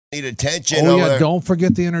Need attention. Oh, over yeah, there. don't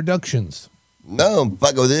forget the introductions. No,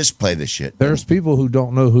 fuck with this. Play the shit. There's people who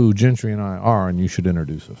don't know who Gentry and I are, and you should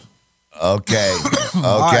introduce us. Okay. Okay.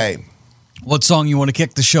 Right. What song you want to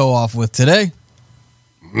kick the show off with today?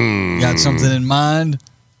 Got something in mind?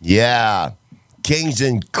 Yeah. Kings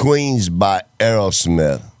and Queens by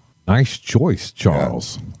Aerosmith. Nice choice,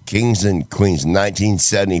 Charles. Yeah. Kings and Queens,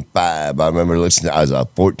 1975. I remember listening. I was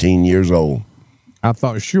 14 years old. I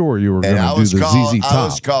thought sure you were going to do the ZZ Top. I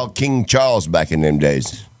was called King Charles back in them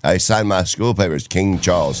days. I signed my school papers, King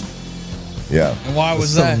Charles. Yeah. And why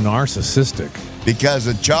was so that? narcissistic. Because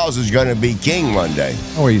Charles is going to be king one day.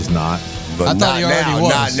 Oh, he's not. But I thought he already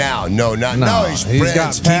was. Not now. No, no. He's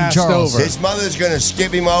got passed over. His mother's going to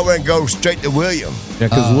skip him over and go straight to William. Yeah,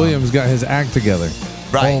 because William's got his act together.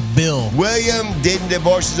 Right. Old Bill. William didn't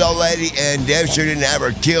divorce his old lady, and damn sure didn't have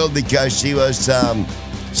her killed because she was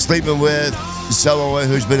sleeping with someone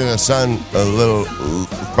who's been in the sun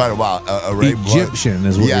quite a while. Egyptian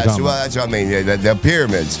is what you're talking about. That's what I mean. The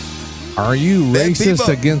pyramids. Are you racist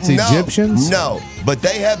against Egyptians? No, but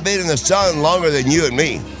they have been in the sun longer than you and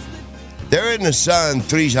me. They're in the sun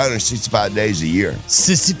 365 days a year.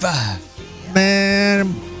 65.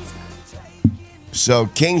 Man. So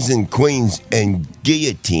kings and queens and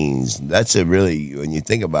guillotines. That's a really, when you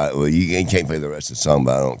think about it, well, you can't play the rest of the song,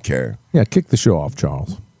 but I don't care. Yeah, kick the show off,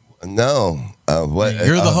 Charles. No. What?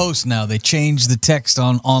 You're the host now. They changed the text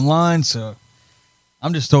online, so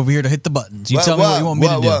I'm just over here to hit the buttons. You tell me what you want me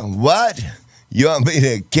to do. What? You want me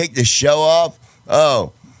to kick the show off?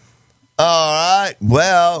 Oh. All right.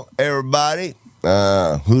 Well, everybody, who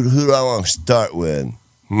do I want to start with?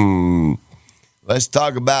 Let's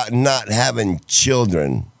talk about not having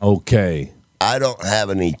children. Okay. I don't have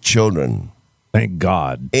any children. Thank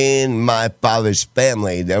God. In my father's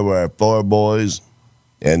family, there were 4 boys,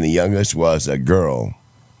 and the youngest was a girl.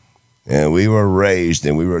 And we were raised,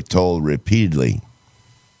 and we were told repeatedly,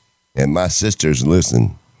 and my sisters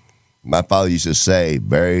listen. My father used to say,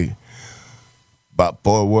 Barry, about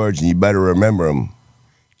 4 words, and you better remember them.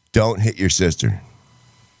 Don't hit your sister.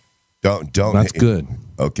 Don't. That's good.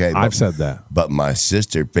 Okay. I've said that. But my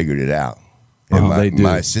sister figured it out. And they do.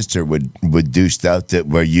 My sister would do stuff that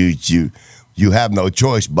where you have no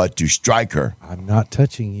choice but to strike her. I'm not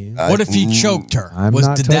touching you. What if you choked her? I'm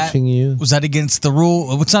not touching you. Was that against the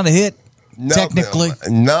rule? It's not a hit, technically.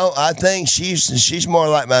 No, I think she's more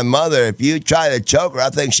like my mother. If you try to choke her, I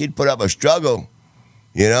think she'd put up a struggle,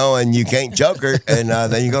 and you can't choke her, and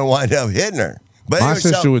then you're going to wind up hitting her. But my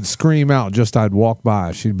sister would scream out just I'd walk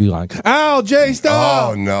by. She'd be like, ow, Jay,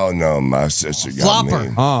 stop. Oh, no. My sister got Flopper.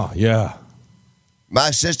 me. Oh, yeah.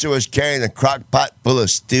 My sister was carrying a crock pot full of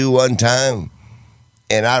stew one time,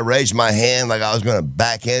 and I raised my hand like I was going to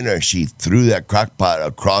backhand her. She threw that crock pot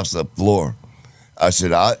across the floor. I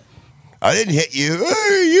said, I didn't hit you.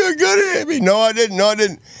 Hey, you're going to hit me. No, I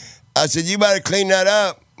didn't. I said, you better clean that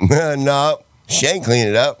up. No, she ain't cleaning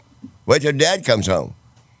it up. Wait till Dad comes home.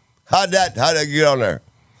 How'd that get on there?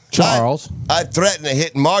 Charles. I threatened to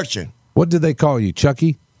hit Martian. What did they call you,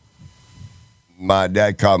 Chucky? My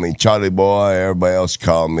dad called me Charlie Boy. Everybody else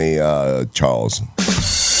called me Charles.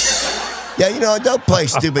 Yeah, don't play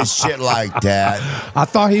stupid shit like that. I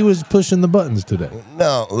thought he was pushing the buttons today.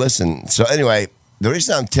 No, listen. So anyway, the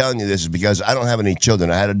reason I'm telling you this is because I don't have any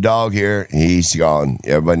children. I had a dog here. He's gone.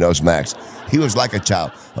 Everybody knows Max. He was like a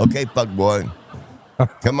child. Okay, fuck boy.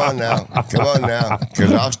 Come on now.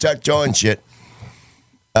 Because I'll start throwing shit.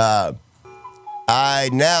 I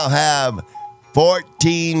now have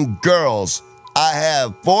 14 girls. I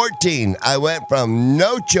have 14. I went from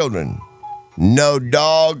no children, no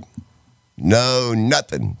dog, no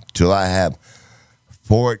nothing, till I have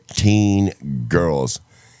 14 girls.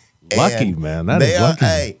 Lucky, man. That is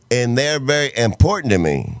lucky. And they're very important to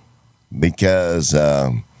me because...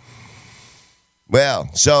 so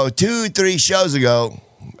 2-3 shows ago,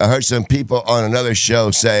 I heard some people on another show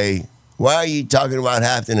say, why are you talking about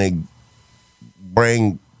having to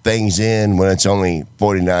bring things in when it's only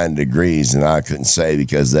 49 degrees? And I couldn't say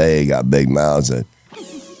because they got big mouths.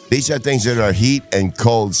 These are things that are heat and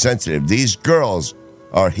cold sensitive. These girls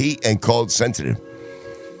are heat and cold sensitive.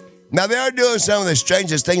 Now, they are doing some of the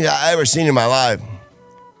strangest things I ever seen in my life.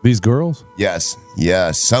 These girls? Yes,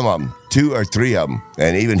 some of them, 2 or 3 of them.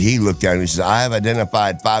 And even he looked at me and said, I have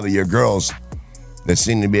identified 5 of your girls that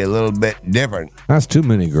seem to be a little bit different. That's too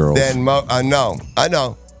many girls. I know.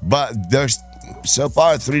 But there's so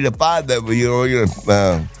far 3 to 5 that we're going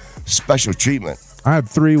to special treatment. I had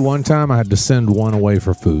 3 one time. I had to send 1 away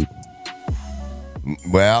for food.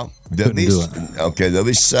 Well, there'll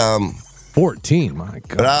be some. 14, my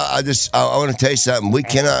God. But I want to tell you something. We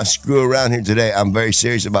cannot screw around here today. I'm very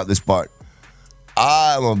serious about this part.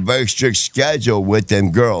 I'm a very strict schedule with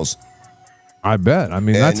them girls. I bet. I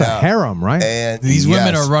mean, that's a harem, right? And These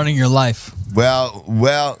women are running your life. Well,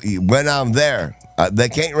 when I'm there, they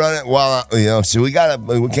can't run it while so we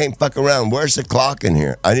can't fuck around. Where's the clock in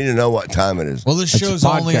here? I need to know what time it is. Well, this It's show's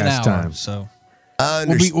only an podcast hour, time. so I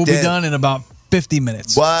we'll understand. be done in about 50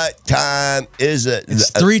 minutes. What time is it?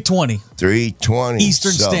 It's 3:20. 3:20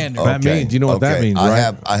 Eastern Standard. That means- you know what that means,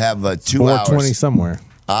 right? I have 2 4:20 hours. somewhere.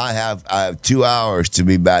 I have 2 hours to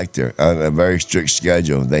be back there on a very strict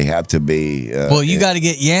schedule. They have to be. Well, you got to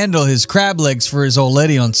get Yandel his crab legs for his old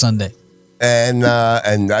lady on Sunday. and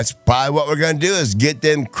that's probably what we're gonna do is get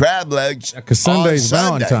them crab legs. Because Sunday's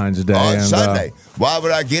Valentine's Day. On and, Sunday. Why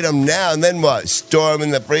would I get them now and then what? Store them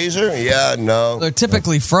in the freezer? Yeah, no. They're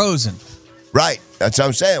typically frozen. Right. That's what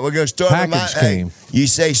I'm saying. We're going to store them out. Package came. Hey, you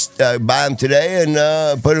say buy them today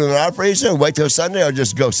and put them in our freezer and wait till Sunday, or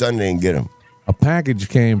just go Sunday and get them? A package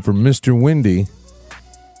came from Mr. Wendy.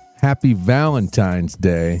 Happy Valentine's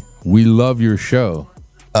Day. We love your show.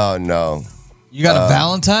 Oh, no. You got a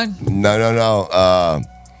Valentine? No.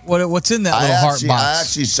 What's in that little heart I box?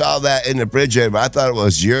 actually saw that in the refrigerator, but I thought it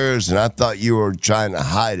was yours, and I thought you were trying to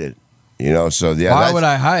hide it. So yeah. Why would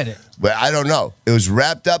I hide it? But I don't know. It was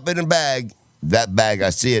wrapped up in a bag. That bag,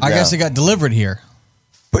 I see it I now. guess it got delivered here.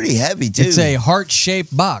 Pretty heavy, too. It's a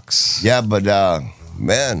heart-shaped box. Yeah, but,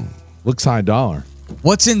 man. Looks high dollar.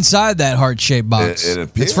 What's inside that heart-shaped box? It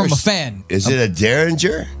appears. It's from a fan. Is it a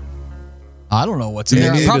Derringer? I don't know what's in You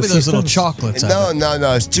there. need Probably those little assistance? chocolates.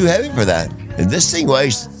 No. It's too heavy for that. And this thing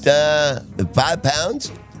weighs 5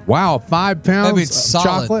 pounds. Wow, 5 pounds Maybe it's of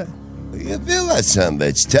solid. chocolate? You feel like some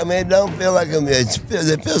bitch. Tell me it don't feel like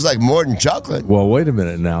it feels like more than chocolate. Well, wait a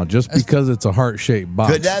minute now. Just because it's a heart-shaped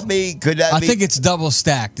box. Could that be? I think it's double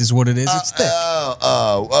stacked is what it is. It's thick.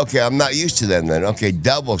 Oh, okay. I'm not used to them then. Okay,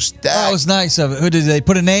 double stack. That was nice of it. Who did they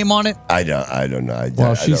put a name on it? I don't know.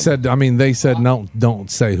 Well, she said, they said, no,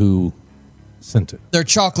 don't say who sent it. They're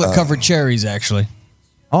chocolate covered cherries, actually.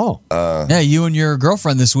 Oh. Yeah, you and your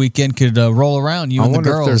girlfriend this weekend could roll around. You I and the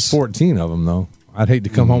wonder girls. if there's 14 of them, though. I'd hate to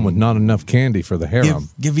come home with not enough candy for the harem.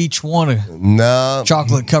 Give each one a no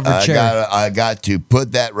chocolate covered cherry. I got to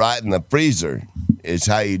put that right in the freezer. It's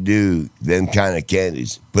how you do them kind of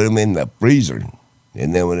candies. Put them in the freezer,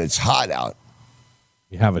 and then when it's hot out,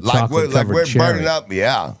 You have a like we're chocolate-covered cherry. burning up,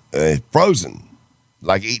 frozen,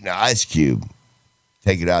 like eating an ice cube.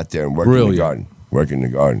 Take it out there and work in the garden. Work in the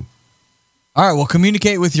garden. All right, well,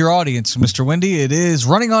 communicate with your audience, Mr. Wendy. It is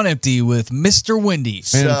Running on Empty with Mr. Wendy.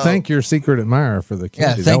 And thank your secret admirer for the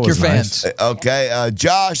candy. Yeah, thank That your was nice. fans. Okay,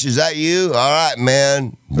 Josh, is that you? All right,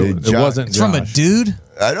 man. It wasn't It's from a Josh. dude?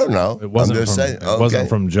 I don't know. It wasn't I'm just from, saying. it wasn't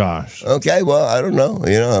from Josh. Okay, well, I don't know. I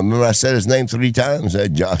remember I said his name 3 times. I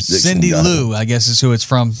said Josh Dixon. Cindy Lou, I guess is who it's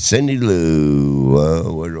from. Cindy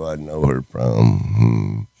Lou. Where do I know her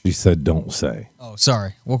from? She said, don't say. Oh,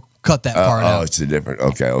 sorry. We'll cut that part out. Oh, it's a different.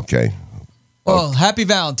 Okay. Well, happy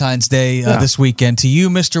Valentine's Day this weekend. To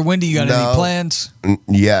you, Mr. Wendy, you got No. any plans?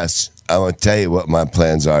 Yes, I'm going to tell you what my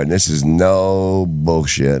plans are. And this is no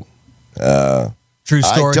bullshit. True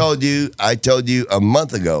story. I told you a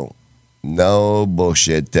month ago, no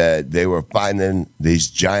bullshit, that they were finding these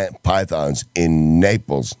giant pythons in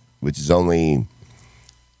Naples, which is only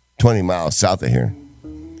 20 miles south of here.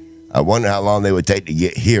 I wonder how long they would take to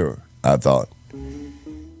get here, I thought.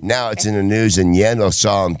 Now it's in the news, and Yandel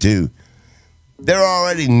saw them too. They're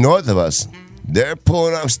already north of us. They're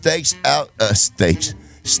pulling up snakes outside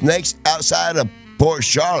of Port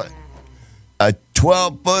Charlotte. A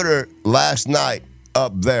 12-footer last night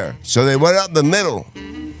up there. So they went up the middle.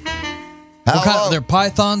 What kind of, they're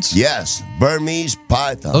pythons? Yes, Burmese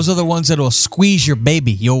python. Those are the ones that will squeeze your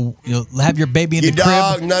baby. You'll have your baby in your the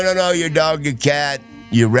dog, crib. No, your dog, your cat,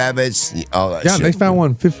 your rabbits, all that Yeah, shit. they found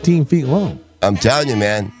one 15 feet long. I'm telling you,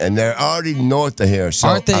 man. And they're already north of here. So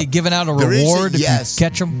Aren't they giving out a there is reward if you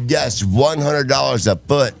catch them? Yes, $100 a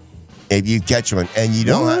foot if you catch them. And you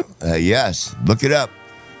don't have, yes, look it up.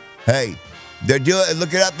 Hey, they're doing,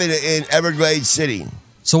 look it up in Everglades City.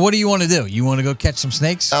 So what do you want to do? You want to go catch some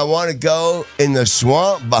snakes? I want to go in the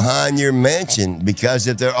swamp behind your mansion, because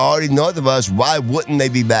if they're already north of us, why wouldn't they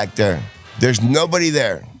be back there? There's nobody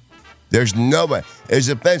there. There's nobody. There's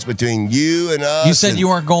a fence between you and us. You said you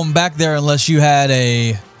weren't going back there unless you had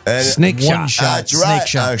a Snake one shot. shot. That's snake right.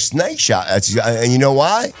 shot. A snake shot. And you know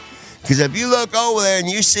why? Because if you look over there and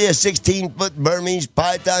you see a 16-foot Burmese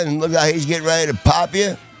python and look like he's getting ready to pop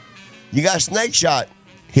you, you got a snake shot.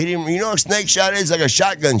 Hit him. You know what a snake shot is? Like a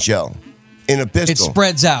shotgun shell in a pistol. It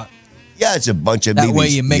spreads out. Yeah, it's a bunch of That BBs. way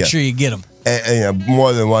you make Yeah. sure you get them. And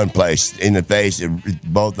more than one place, in the face,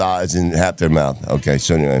 both eyes, and half their mouth. Okay,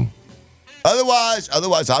 so anyway.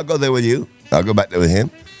 Otherwise, I'll go there with you. I'll go back there with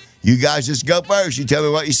him. You guys just go first. You tell me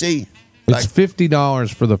what you see. It's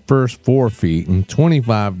 $50 for the first 4 feet and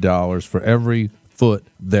 $25 for every foot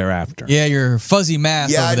thereafter. Yeah, your fuzzy math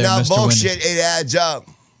over there, Mr. bullshit. Wendy. It adds up.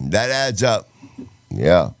 That adds up.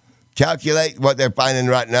 Yeah. Calculate what they're finding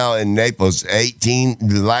right now in Naples. 18.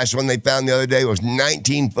 The last one they found the other day was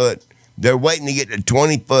 19 foot. They're waiting to get to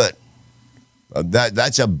 20 foot.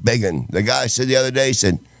 That's a big one. The guy said the other day, he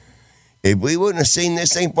said, if we wouldn't have seen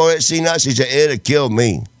this thing before it seen us, he said, it'd have killed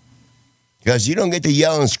me. Because you don't get to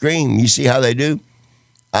yell and scream. You see how they do?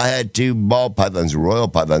 I had 2 ball pythons, royal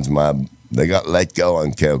pythons. They got let go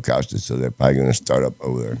on Cayo Costa, so they're probably going to start up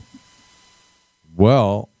over there.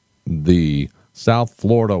 Well, the South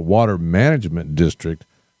Florida Water Management District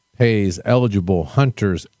pays eligible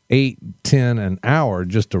hunters $8.10 an hour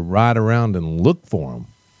just to ride around and look for them.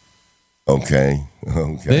 Okay.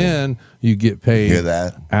 Then you get paid Hear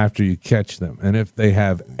that? after you catch them. And if they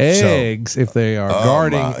have eggs, if they are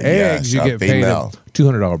guarding eggs, you get paid a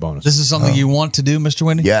 $200 bonus. This is something you want to do, Mr.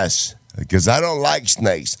 Wendy? Yes, because I don't like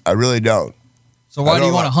snakes. I really don't. So why do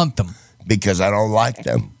you want to hunt them? Because I don't like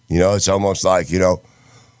them. You know, it's almost like,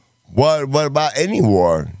 what about any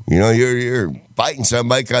war? You're fighting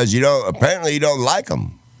somebody because apparently you don't like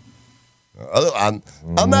them. I'm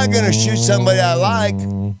not going to shoot somebody I like.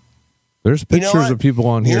 There's pictures of people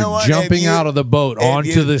on here jumping out of the boat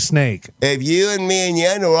onto the snake. If you and me and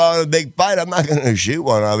Yen were all in a big fight, I'm not going to shoot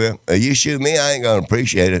one of you. If you shoot me, I ain't going to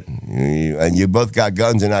appreciate it. And you both got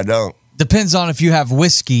guns and I don't. Depends on if you have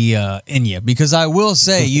whiskey in you, because I will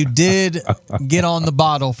say you did get on the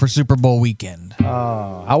bottle for Super Bowl weekend.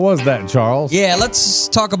 How was that, Charles? Yeah, let's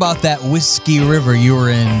talk about that Whiskey River you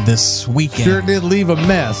were in this weekend. Sure did leave a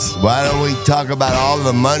mess. Why don't we talk about all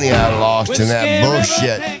the money I lost in that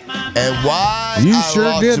bullshit and why You I sure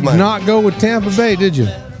lost did the money. not go with Tampa Bay, did you?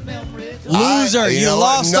 Loser, you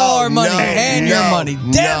lost all our money and your money.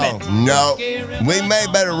 Damn it. No. We may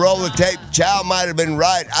better roll the tape. Chow might have been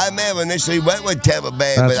right. I may have initially went with Tampa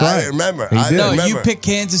Bay, That's but right. I didn't remember. He did. No, you picked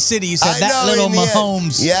Kansas City. You said that little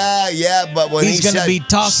Mahomes. Yeah, but when he's going to be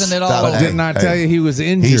tossing it all Stop over. it. Didn't I tell you he was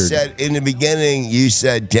injured? He said in the beginning, you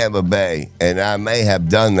said Tampa Bay, and I may have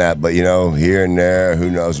done that, but here and there, who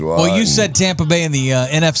knows what. Well, you said Tampa Bay in the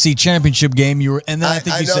NFC Championship game. And then I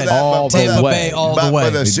think you said Tampa Bay all the way.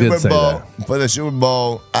 For the Super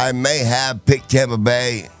Bowl, I may have picked Tampa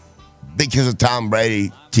Bay because of Tom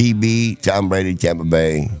Brady. Tom Brady, Tampa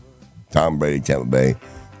Bay, Tampa Bay, Tampa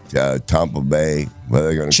Bay. What are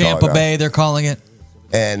they going to call it? Tampa Bay, they're calling it.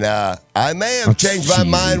 And I may have changed my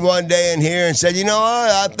mind one day in here and said, you know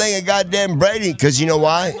what? I think of goddamn Brady. Because you know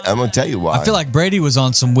why? I'm going to tell you why. I feel like Brady was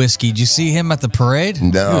on some whiskey. Did you see him at the parade?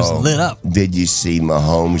 No. He was lit up. Did you see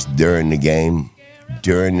Mahomes during the game?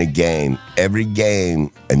 During the game, every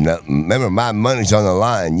game, and remember, my money's on the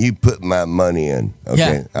line. You put my money in.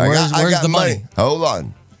 Okay, Yeah. Where's the money? Hold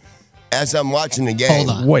on. As I'm watching the game, Hold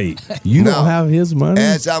on. Wait, you don't have his money?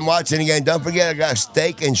 As I'm watching the game, don't forget I got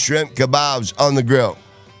steak and shrimp kebabs on the grill.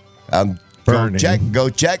 Burning. Go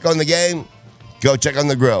check on the game. Go check on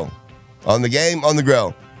the grill. On the game, on the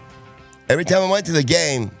grill. Every time I went to the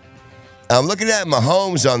game, I'm looking at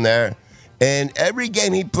Mahomes on there. And every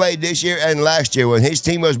game he played this year and last year, when his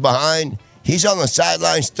team was behind, he's on the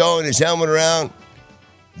sidelines throwing his helmet around,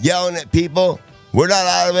 yelling at people. We're not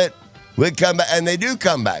out of it. We come back. And they do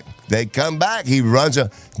come back. They come back. He runs.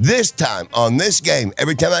 This time, on this game,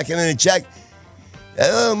 every time I come in and check,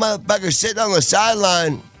 that little motherfucker sitting on the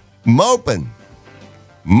sideline moping.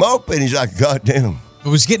 He's like, God damn. He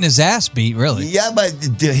was getting his ass beat, really. Yeah, but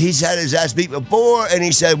he's had his ass beat before, and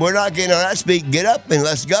he said, we're not getting our ass beat. Get up and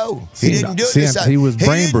let's go. He didn't do it this time. He was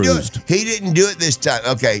brain bruised. He didn't do it this time.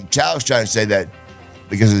 Okay, Chow's trying to say that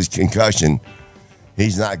because of his concussion,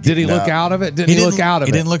 he's not getting Did he look out of it? Didn't he look out of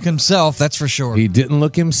it? He didn't look himself, that's for sure. He didn't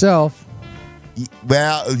look himself.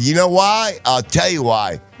 Well, you know why? I'll tell you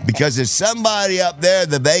why. Because there's somebody up there,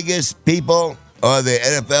 the Vegas people or the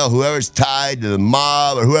NFL, whoever's tied to the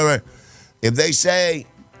mob or whoever, if they say,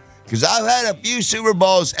 because I've had a few Super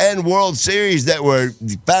Bowls and World Series that were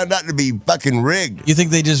found out to be fucking rigged. You think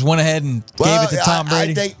they just went ahead and gave it to Tom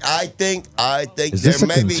Brady? I think Is this a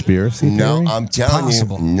conspiracy theory? No, I'm telling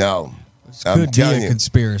Possible. you. No. Could be a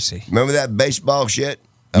conspiracy. Remember that baseball shit?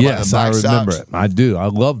 About Yes, the I Black remember Sox? it. I do. I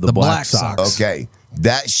love the Black Sox. Okay.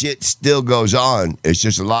 That shit still goes on. It's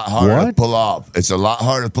just a lot harder to pull off. It's a lot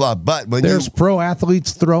harder to pull off. But when There's pro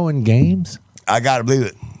athletes throwing games? I gotta believe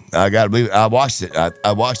it. I watched it.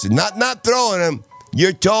 I watched it. Not throwing them.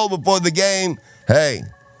 You're told before the game, hey,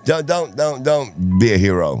 don't be a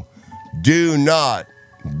hero. Do not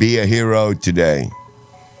be a hero today.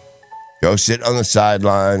 Go sit on the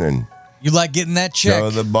sideline and You like getting that check.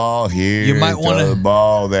 Throw the ball here. You might want throw the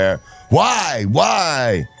ball there.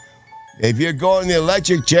 Why? If you're going the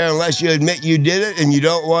electric chair, unless you admit you did it and you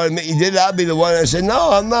don't want to admit you did it, I'll be the one that said,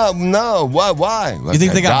 no, I'm not. No, why? You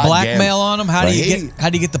think they got blackmail on them? How do you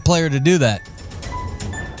get the player to do that?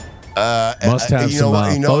 Must have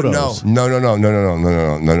some photos. No.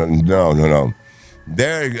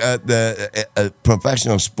 They're the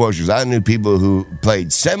professional sports. Because I knew people who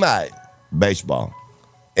played semi-baseball.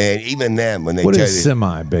 And even them, when they what tell is you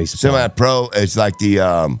semi-baseball? Semi-pro, it's like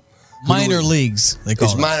the minor leagues. They call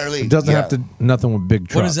it's it. minor league. It doesn't have to nothing with big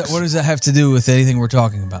trucks. What does that have to do with anything we're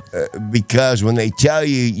talking about? Because when they tell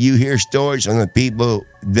you, you hear stories from the people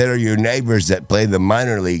that are your neighbors that play the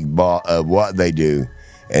minor league ball of what they do,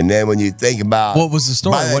 and then when you think about what was the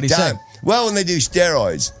story? What did he say? Well, when they do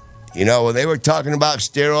steroids, when they were talking about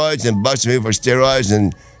steroids and busting people for steroids,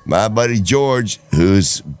 and my buddy George,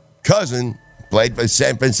 whose cousin played for the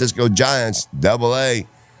San Francisco Giants, AA,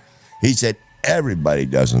 he said everybody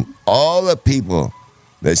does them. All the people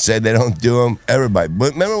that say they don't do them, everybody.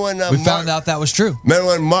 But remember when we found out that was true. Remember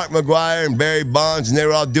when Mark McGwire and Barry Bonds and they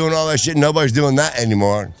were all doing all that shit? Nobody's doing that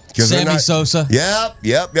anymore. Sammy Sosa. Yep.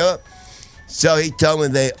 So he told me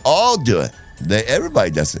they all do it.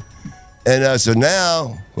 Everybody does it. And so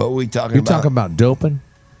now, what are we talking about? You talking about doping?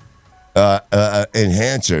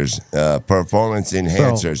 Enhancers, performance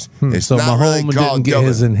enhancers. It's so not Mahomes really called didn't get doping.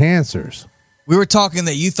 his enhancers. We were talking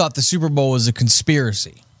that you thought the Super Bowl was a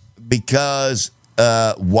conspiracy. Because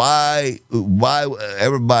why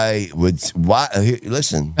everybody would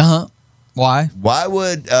listen. Why? Why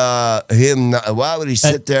would why would he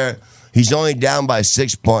sit there? He's only down by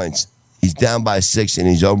 6 points. He's down by 6 and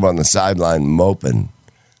he's over on the sideline moping.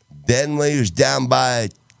 Then when he was down by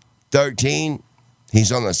 13,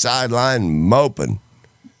 he's on the sideline moping.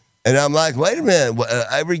 And I'm like, wait a minute.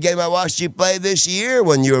 Every game I watched you play this year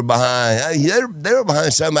when you were behind, they were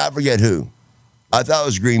behind some, I forget who. I thought it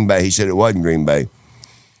was Green Bay. He said it wasn't Green Bay.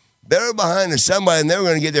 They were behind somebody and they were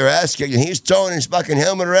going to get their ass kicked. And he's throwing his fucking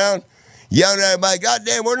helmet around, yelling at everybody,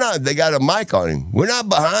 goddamn, we're not. They got a mic on him. We're not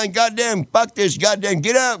behind. Goddamn, fuck this. Goddamn,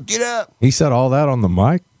 get up. He said all that on the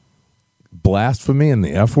mic? Blasphemy and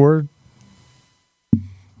the F word?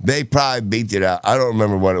 They probably beat it out. I don't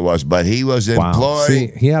remember what it was, but he was imploring. See,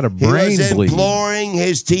 he had a brain bleed. He was imploring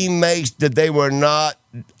his teammates that they were not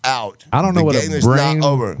out. I don't know what a brain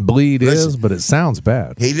bleed is, but it sounds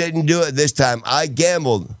bad. He didn't do it this time. I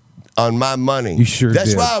gambled on my money. You sure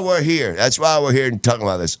That's did. why we're here. That's why we're here and talking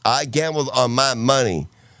about this. I gambled on my money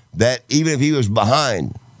that even if he was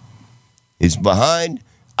behind,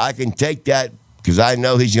 I can take that. Because I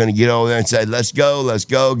know he's going to get over there and say, let's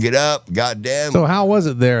go, get up, goddamn. So how was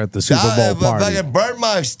it there at the Super Bowl party? I burned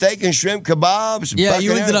my steak and shrimp kebabs. Yeah,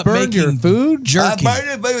 you ended up making your food jerky. I burned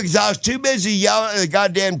it because I was too busy yelling at the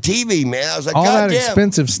goddamn TV, man. I was like, all goddamn. that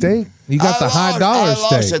expensive steak? You got the high dollar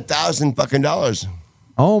steak. I lost $1,000 fucking dollars.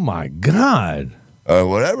 Oh, my God. Or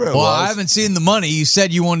whatever it was. Well, I haven't seen the money. You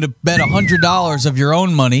said you wanted to bet $100 of your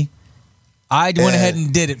own money. I went ahead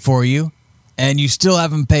and did it for you, and you still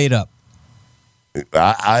haven't paid up.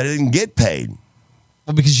 I didn't get paid.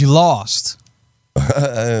 Well, because you lost.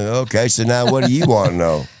 Okay, so now what do you want to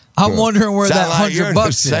know? I'm wondering where that $100 you're in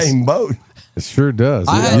the same boat. It sure does.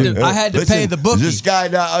 I had to pay the bookie. Does this guy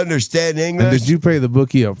not understand English? And did you pay the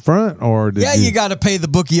bookie up front, or did you got to pay the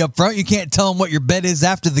bookie up front. You can't tell him what your bet is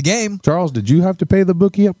after the game. Charles, did you have to pay the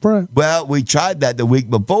bookie up front? Well, we tried that the week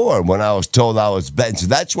before when I was told I was betting. So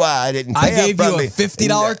that's why I didn't pay I gave you a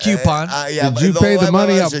 $50 coupon. Did you pay the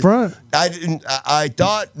money up front? I didn't. I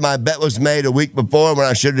thought my bet was made a week before when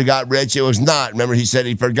I should have got rich. It was not. Remember, he said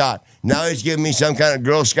he forgot. Now he's giving me some kind of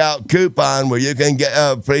Girl Scout coupon where you can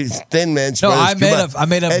get pretty Thin Mints. No, I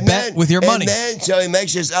made a bet with your money. And then, so he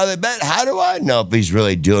makes this other bet. How do I know if he's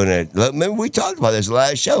really doing it? Maybe we talked about this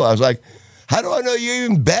last show. I was like, how do I know you're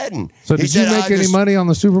even betting? So did you make any money on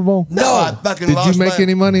the Super Bowl? No, I fucking lost. Did you make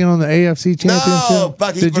any money on the AFC Championship? No,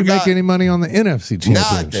 fucking Did you make any money on the NFC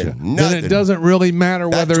Championship? Nothing. Then it doesn't really matter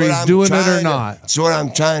whether he's doing it or not. That's what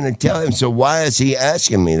I'm trying to tell him. So why is he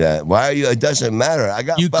asking me that? Why are you? It doesn't matter.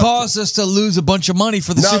 You caused us to lose a bunch of money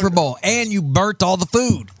for the Super Bowl, and you burnt all the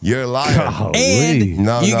food. You're a liar. And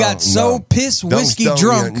you got so pissed whiskey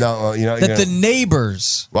drunk that the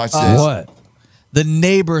neighbors. Watch this. What? The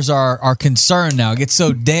neighbors are concerned now. It gets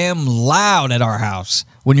so damn loud at our house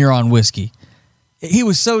when you're on whiskey. He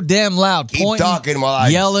was so damn loud, Keep talking while I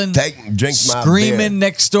yelling, drink my screaming beer.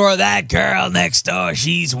 next door. That girl next door,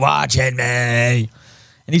 she's watching me.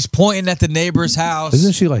 And he's pointing at the neighbor's house.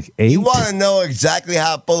 Isn't she like 8? You want to know exactly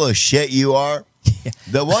how full of shit you are?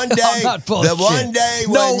 The one day, I'm not full of shit.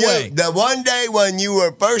 No way. The one day when you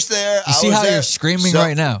were first there, You see how you're screaming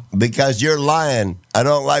right now? Because you're lying. I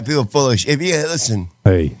don't like people full of shit. If you listen,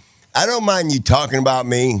 Hey, I don't mind you talking about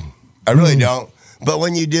me. I really don't. But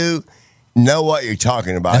when you do, know what you're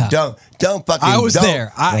talking about. Yeah. Don't fucking. I was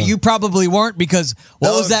there. You probably weren't because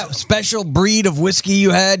what was that special breed of whiskey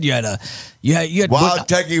you had? You had Wild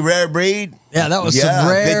Turkey Rare Breed. Yeah, that was some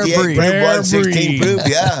rare 58 breed. proof, Rare 116 breed. proof.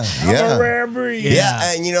 Yeah, yeah. rare breed.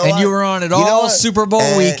 Yeah, and you know And what? you were on it You know all what? Super Bowl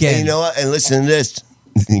And weekend. you know what? And listen to this.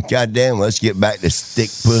 Goddamn, let's get back to stick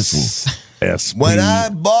pussy. SP. When I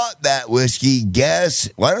bought that whiskey,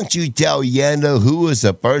 why don't you tell Yando who was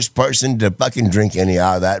the first person to fucking drink any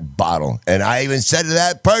out of that bottle? And I even said to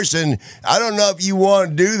that person, I don't know if you want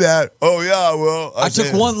to do that. Oh, yeah, I will. I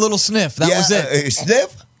took one little sniff. That was it.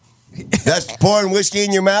 Sniff? That's pouring whiskey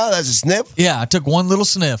in your mouth? That's a sniff? Yeah, I took one little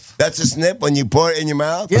sniff. That's a sniff when you pour it in your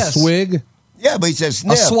mouth? Yes. Swig. Yeah, but he said A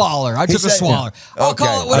sniff. swaller. I He took a said- swaller. I'll Okay.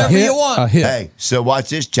 call it whatever you want. A hit. Hey, so watch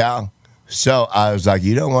this, chow. So I was like,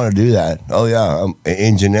 you don't want to do that. Oh, yeah, I'm in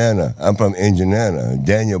Indiana. I'm from Indiana.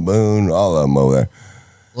 Daniel Boone, all of them over there.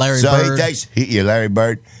 Larry So Bird. he takes, Larry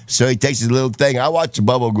Bird. So he takes his little thing. I watched the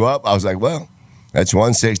bubble go up. I was like, well, that's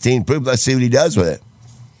 116 proof. Let's see what he does with it.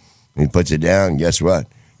 And he puts it down. And guess what?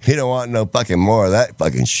 He don't want no fucking more of that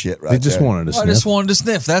fucking shit right He just there. wanted to I sniff. just wanted to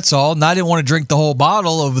sniff. That's all. And I didn't want to drink the whole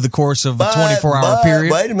bottle over the course of a 24-hour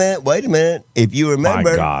period. Wait a minute. If you remember,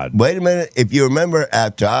 My God. wait a minute. If you remember,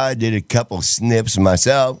 after I did a couple sniffs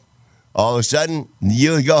myself, all of a sudden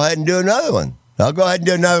you would go ahead and do another one. I'll go ahead and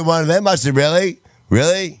do another one of them. I said, really?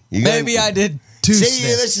 You Maybe I did two See,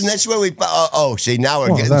 sniffs. listen, that's where we. See, now we're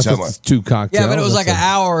Well, getting that's somewhere. what's 2 cocktails. Yeah, but it was like That's an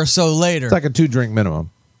hour or so later. It's like a 2-drink minimum.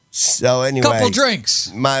 So anyway, Couple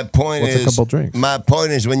drinks. My point What's a is, couple drinks? My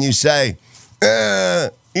point is when you say, you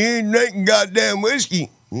ain't drinking goddamn whiskey,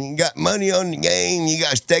 you got money on the game, you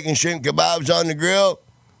got steak and shrimp kebabs on the grill,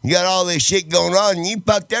 you got all this shit going on, and you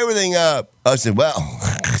fucked everything up. I said, well,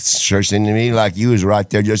 it sure seemed to me like you was right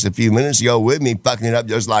there just a few minutes ago with me, fucking it up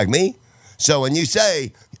just like me. So when you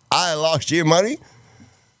say, I lost your money,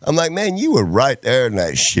 I'm like, man, you were right there in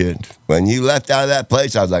that shit. When you left out of that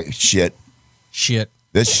place, I was like, shit.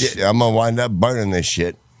 This shit, I'm going to wind up burning this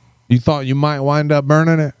shit. You thought you might wind up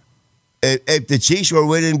burning it? If the Chiefs were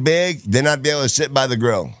winning big, then I'd be able to sit by the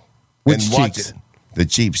grill Which and watch Chiefs? it. The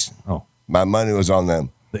Chiefs. Oh, My money was on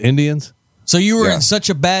them. the Indians? So you were Yeah. in such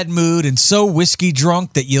a bad mood and so whiskey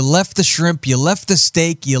drunk that you left the shrimp, you left the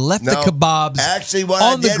steak, you left the kebabs Actually, what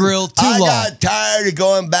on I the did, grill too I long. got tired of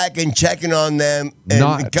going back and checking on them. And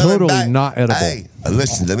Not- coming totally back. not edible. Hey,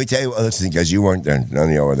 listen, let me tell you. Listen, because you weren't there. None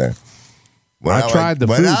of you were there. I tried the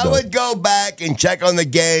when food, I though. would go back and check on the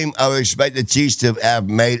game, I would expect the Chiefs to have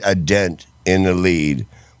made a dent in the lead.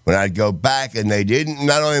 When I'd go back and they didn't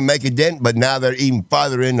not only make a dent, but now they're even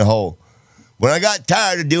farther in the hole. When I got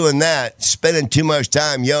tired of doing that, spending too much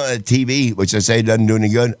time yelling at the TV, which I say doesn't do any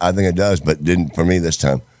good, I think it does, but didn't for me this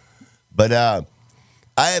time. But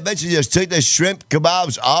I eventually just took the shrimp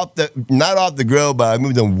kebabs not off the grill, but I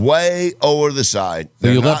moved them way over to the side. So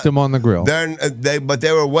you left them on the grill. But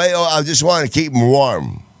they were way over. I just wanted to keep them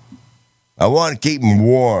warm. I want to keep them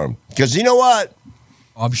warm. Because you know what?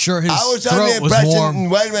 I'm sure his I was under the throat was impression, warm.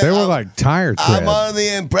 wait a minute. They were like tire I'm tread. under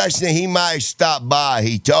the impression that he might stop by.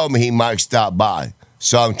 He told me he might stop by.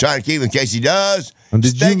 So I'm trying to keep him in case he does. And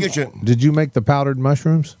Steak and shrimp. did you make the powdered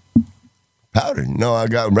mushrooms? Powder? No, I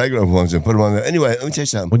got regular ones and put them on there. Anyway, let me tell you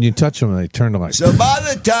something. When you touch them, they turn to like. So by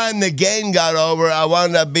the time the game got over, I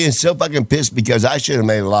wound up being so fucking pissed because I should have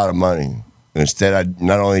made a lot of money. Instead, I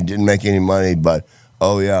not only didn't make any money, but,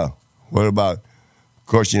 oh, yeah, what about, of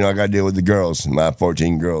course, you know, I got to deal with the girls, my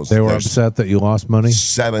 14 girls. They were There's upset that you lost money?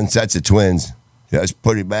 7 sets of twins. That's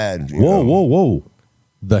pretty bad. you Whoa, know. whoa, whoa.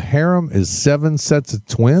 The harem is 7 sets of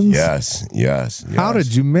twins? Yes. How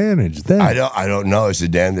did you manage that? I don't know. It's the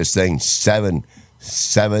damnedest thing. 7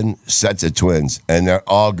 sets of twins, and they're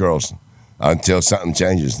all girls until something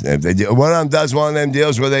changes. If they do, one of them does one of them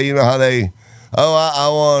deals where they, you know how they, I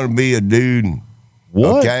want to be a dude.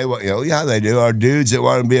 What? Okay, well, you know how they do. Are dudes that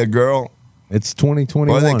want to be a girl? It's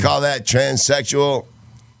 2021. What do they call that? Transsexual?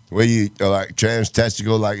 Where you like trans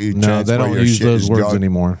testicle? Like you? No, trans, they where don't your use shit those is words gone?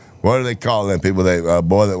 anymore. What do they call them people? A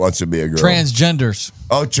boy that wants to be a girl. Transgenders.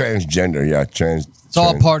 Oh, transgender. Yeah, trans. It's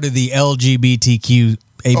all part of the LGBTQ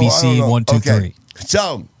ABC 1, 2, 3.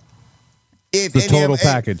 So, if The any total of,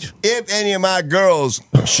 package. If any of my girls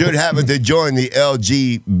should happen to join the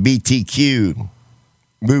LGBTQ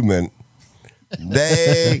movement,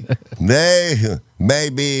 they may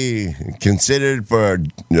be considered for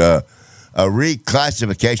a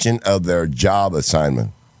reclassification of their job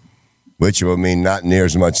assignment, which will mean not near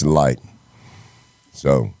as much light.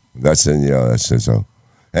 So that's so.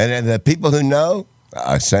 And then the people who know,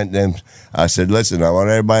 I sent them. I said, listen, I want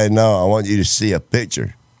everybody to know. I want you to see a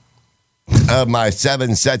picture of my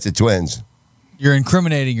 7 sets of twins. You're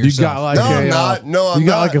incriminating You yourself. got like No, a, I'm not. No, I'm you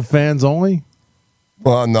got not. like a fans only.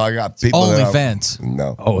 Well, no, I got people. Only that are- fans.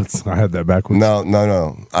 No. Oh, I had that backwards.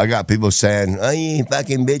 No. I got people saying, "Oh, you ain't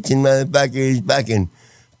fucking bitching, motherfucker. It's fucking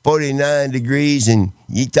 49 degrees, and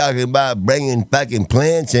you talking about bringing fucking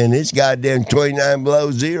plants in. It's goddamn 29 below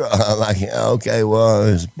zero." I'm like, yeah, okay, well,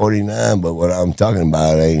 it's 49, but what I'm talking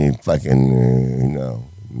about ain't fucking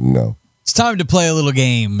no. It's time to play a little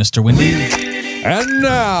game, Mr. Windy. And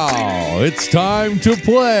now it's time to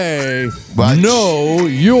play What? Know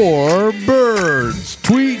Your Birds.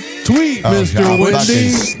 Tweet, Mr. How Windy.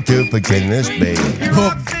 fucking stupid can this be?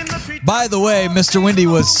 By the way, Mr. Windy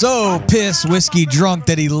was so pissed, whiskey drunk,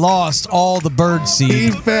 that he lost all the bird He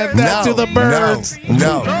seed. fed that to the birds.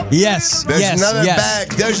 No. Yes, There's yes, another yes.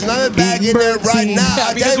 bag. There's another bag Eating in there bird right seed. now. Yeah,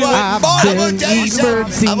 I'll because tell you we what. went I'm been gonna tell you eating bird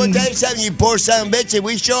something. I'm gonna seed. tell you something. You poor son of a bitch. If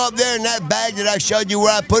we show up there and that bag that I showed you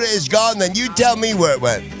where I put it is gone, then you tell me where it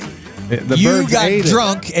went. The You birds got ate it.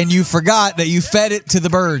 drunk and you forgot that you fed it to the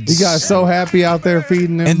birds. He got so happy out there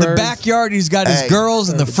feeding them in the birds. backyard, he's got his Hey. girls.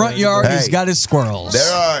 In the front yard, he's Hey. got his squirrels.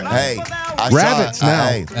 There are, Rabbits now.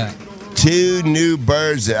 Yeah. 2 new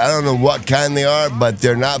birds that I don't know what kind they are, but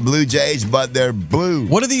they're not blue jays, but they're blue.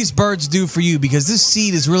 What do these birds do for you? Because this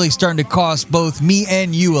seed is really starting to cost both me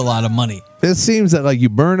and you a lot of money. It seems that like you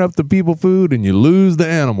burn up the people food and you lose the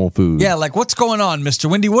animal food. Yeah, like what's going on, Mr.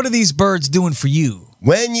 Windy? What are these birds doing for you?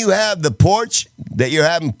 When you have the porch that you're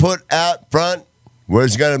having put out front, where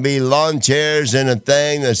it's going to be lawn chairs and a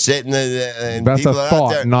thing that's sitting there, and That's a people are out thought,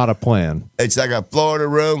 there. not a plan. It's like a Florida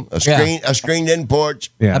room, a screened-in porch.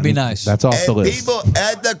 Yeah, That'd be nice. That's off the And list. people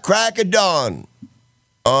at the crack of dawn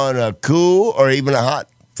on a cool or even a hot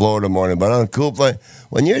Florida morning, but on a cool place,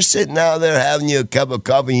 when you're sitting out there having you a cup of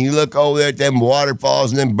coffee and you look over there at them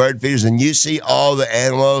waterfalls and them bird feeders and you see all the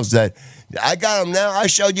animals that I got them now. I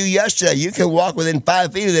showed you yesterday. You can walk within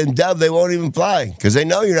 5 feet of them dove. They won't even fly because they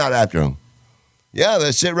know you're not after them. Yeah,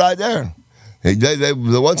 they sit right there.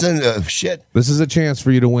 The ones in shit. This is a chance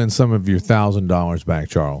for you to win some of your $1,000 back,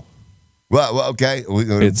 Charles. Well, okay.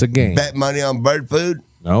 It's a game. Bet money on bird food.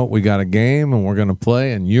 No, we got a game and we're going to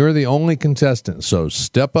play, and you're the only contestant. So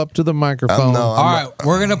step up to the microphone. No, All right,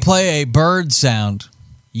 we're going to play a bird sound.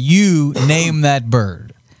 You name that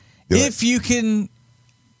bird. Do it. If you can,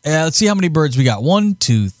 let's see how many birds we got. 1,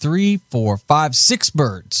 2, 3, 4, 5, 6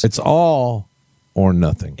 birds. It's all or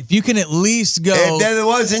nothing. If you can at least go, If they're the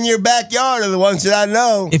ones in your backyard, are the ones that I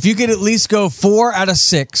know. if you could at least go 4 out of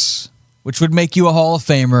 6, which would make you a Hall of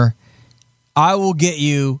Famer, I will get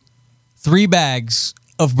you 3 bags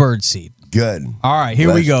of bird seed. Good. All right,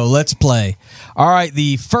 here we go. Let's play. All right,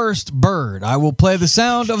 the first bird. I will play the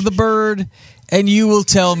sound of the bird, and you will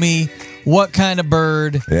tell me what kind of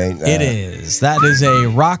bird it is. That is a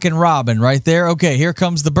rockin' robin right there. Okay, here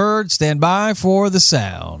comes the bird. Stand by for the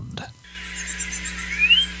sound.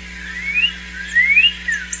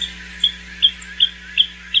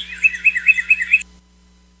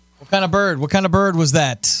 What kind of bird? What kind of bird was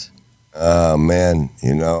that? Oh, man.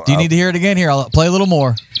 You know. Do you need to hear it again? Here, I'll play a little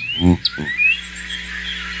more.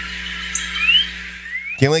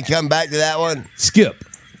 Can we come back to that one? Skip.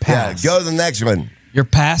 Pass. Yeah, go to the next one. You're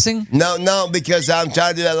passing? No, because I'm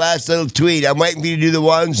trying to do that last little tweet. I'm waiting for you to do the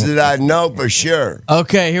ones that I know for sure.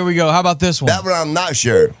 Okay, here we go. How about this one? That one I'm not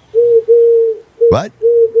sure. What?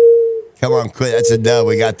 Come on, quit. That's a dub.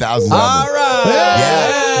 We got thousands of them. All right.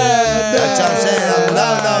 Yeah. That's what I'm saying.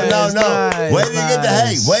 No. Nice, Where did you get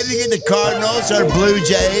nice. where did you get the Cardinals or Blue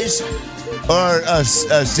Jays or a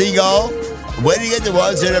Seagull? Where do you get the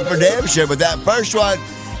ones that are for damn sure? But that first one,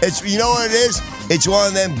 it's, you know what it is? It's one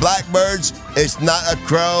of them blackbirds. It's not a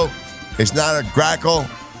crow. It's not a grackle.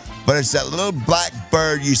 But it's that little black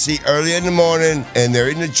bird you see early in the morning, and they're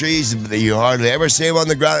in the trees. But you hardly ever see them on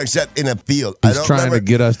the ground except in a field. He's trying to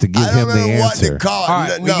get us to give him the answer. What to call it. All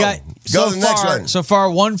right, No, we got go to the next one. So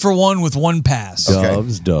far, 1 for 1 with 1 pass. Okay.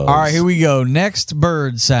 Doves. All right, here we go. Next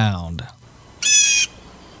bird sound.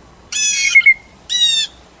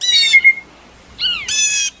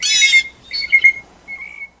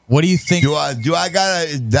 What do you think? Do I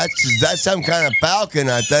gotta? That's some kind of falcon,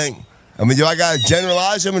 I think. I mean, do I gotta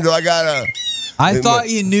generalize them, or do I gotta? I thought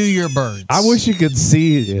you knew your birds. I wish you could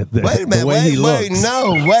see the, Wait a minute. the way he looks.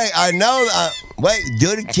 Wait. I know. Wait.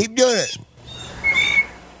 Do it. Keep doing it.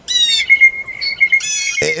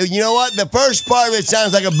 You know what? The first part of it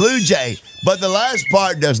sounds like a blue jay, but the last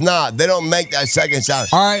part does not. They don't make that second sound.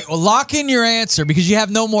 All right, well, lock in your answer because you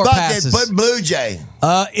have no more Fuck passes. it. Put blue jay.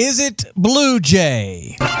 Is it blue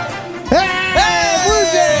jay? Hey,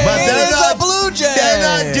 But they're a blue jay. They're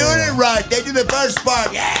not doing it right. They do the first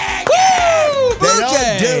part. Yeah, Woo! Blue they don't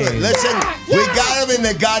jay. do it. Listen, we got them in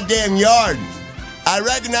the goddamn yard. I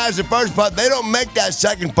recognize the first part. They don't make that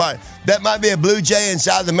second part. That might be a blue jay in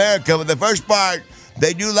South America, but the first part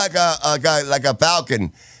they do like a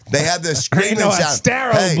falcon. They have the screaming a sound.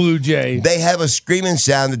 Sparrow blue jay. They have a screaming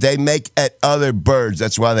sound that they make at other birds.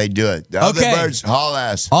 That's why they do it. The other birds haul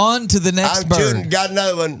ass. On to the next bird. Got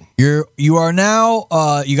another one. You are now.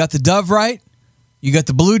 You got the dove right. You got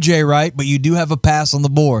the blue jay right, but you do have a pass on the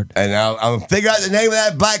board. And now I'm gonna figure out the name of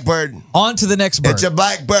that blackbird. On to the next bird. It's a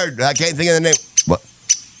blackbird. I can't think of the name. What?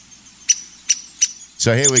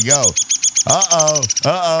 So here we go.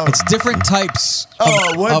 Uh-oh. It's different types.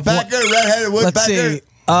 Woodpecker, red-headed woodpecker. Let's see.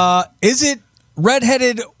 Is it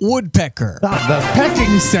red-headed woodpecker? The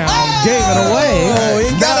pecking sound gave it away. Oh,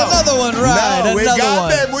 he got another one right. No, we another got one.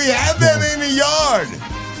 them. We have them in the yard.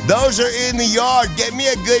 Those are in the yard. Get me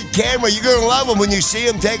a good camera. You're going to love them when you see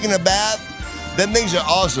them taking a bath. Them things are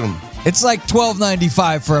awesome. It's like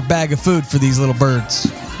 $12.95 for a bag of food for these little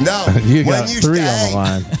birds. No. You got three on the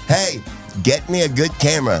line. Hey, get me a good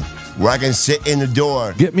camera where I can sit in the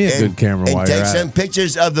door. Get me a good camera and while take you're at some it.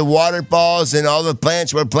 pictures of the waterfalls and all the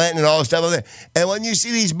plants we're planting and all the stuff over there. And when you see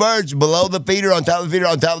these birds below the feeder, on top of the feeder,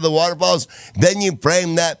 on top of the waterfalls, then you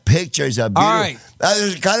frame that picture. It's a beautiful. All right.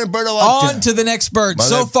 There's the kind of bird I want. On to the next bird.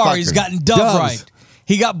 So far, he's gotten dove Doves. right.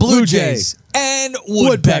 He got blue jays and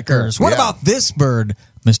woodpeckers. What about this bird,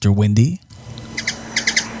 Mr. Windy?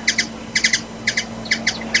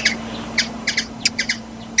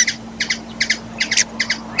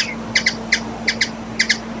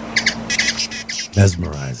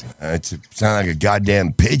 Mesmerizing. It sounds like a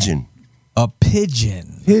goddamn pigeon. A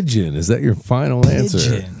pigeon. Pigeon. Is that your final answer?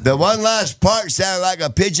 Pigeon. The one last part sounded like a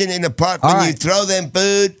pigeon in the park when you throw them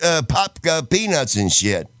food, pop peanuts and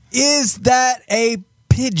shit. Is that a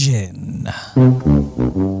pigeon?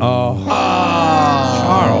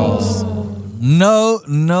 Charles. No,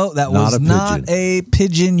 that Not was a not pigeon. a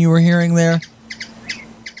pigeon you were hearing there.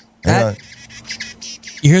 Hang on.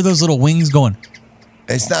 You hear those little wings going?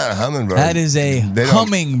 It's not a hummingbird. That is a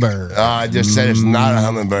hummingbird. I just said it's not a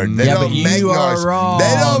hummingbird. They Yeah, don't but you make are noise. wrong.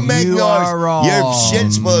 They don't make You noise. are wrong. Your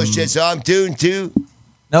shit's full of shit, so I'm 2-2.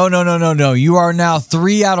 No. You are now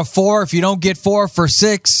 3 out of 4. If you don't get 4 for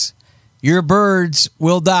 6, your birds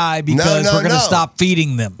will die because we're going to stop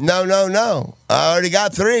feeding them. No. I already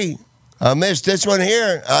got 3. I missed this one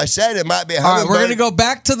here. I said it might be a All right, hummingbird. we're going to go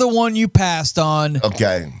back to the one you passed on.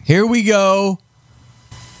 Okay. Here we go.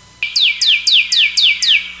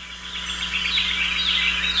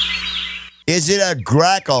 Is it a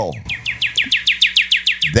grackle?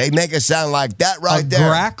 They make a sound like that right there. A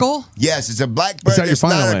grackle? Yes, it's a blackbird. Is that your It's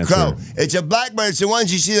final not a answer? crow. It's a blackbird. It's the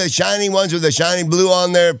ones you see, the shiny ones with the shiny blue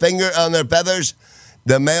on their feathers.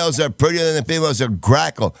 The males are prettier than the females. A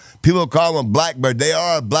grackle. People call them a blackbird. They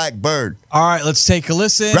are a blackbird. All right, let's take a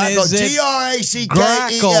listen. Grackle. Is it Grackel.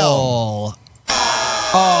 grackle?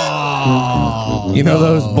 Oh. You know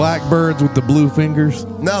those blackbirds with the blue fingers?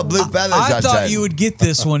 No, blue feathers. I thought you would get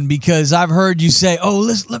this one because I've heard you say, "Oh,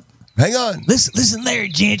 listen, Hang on. listen there,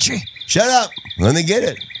 Gentry. Shut up. Let me get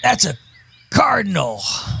it. That's a cardinal."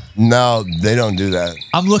 No, they don't do that.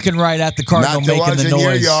 I'm looking right at the cardinal Not the making ones the in your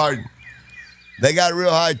noise. yard. They got real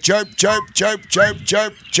high chirp, chirp, chirp, chirp,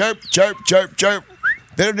 chirp, chirp, chirp, chirp, chirp.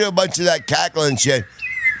 They don't do a bunch of that cackling shit.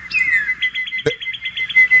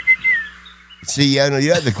 See, I know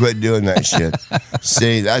you have to quit doing that shit.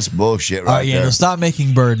 See, that's bullshit All right right, yeah, there. no, stop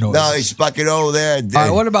making bird noise. No, he's fucking over there. All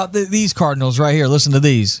right, what about these cardinals right here? Listen to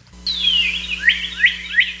these.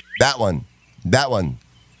 That one.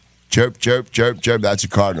 Chirp, chirp, chirp, chirp. That's a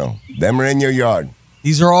cardinal. Them are in your yard.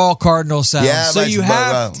 These are all cardinal sounds. Yeah, so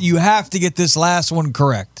but- you have to get this last one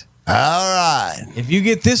correct. All right. If you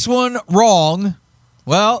get this one wrong,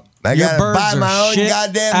 well, I your gotta birds buy are my own shit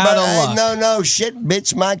goddamn out bird. of Hey, luck. no, shit,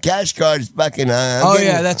 bitch. My cash card is fucking.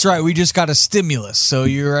 Yeah, that's right. We just got a stimulus, so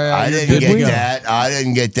you're. I you're didn't good to get go. that. I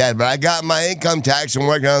didn't get that, but I got my income tax from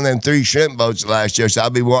working on them 3 shrimp boats last year, so I'll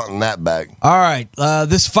be wanting that back. All right,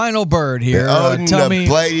 this final bird here. The Odin, Tell the me.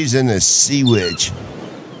 Pleiades, and the Sea Witch.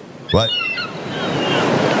 What?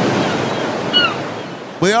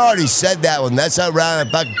 We already said that one. That's not around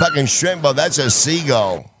a fucking shrimp boat. That's a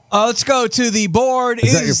seagull. Let's go to the board.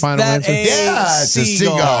 Is that your final answer? Yeah, it's a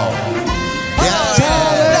seagull. Yeah.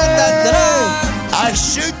 I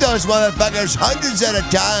shoot those motherfuckers hundreds at a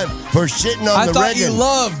time for shitting on I the thought rigging. you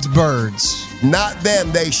loved birds. Not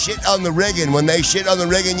them. They shit on the rigging. When they shit on the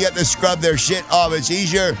rigging, you have to scrub their shit off. It's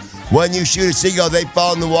easier when you shoot a seagull. They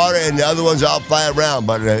fall in the water, and the other ones all fly around.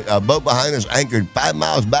 But a boat behind us anchored 5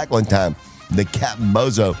 miles back one time. The Captain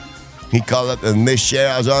Bozo. He called up and Miss Cher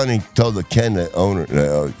I was on. And he told the Ken, the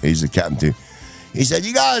owner, he's the captain too. He said,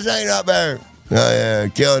 "You guys ain't up there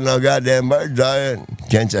killing no goddamn birds, are you?"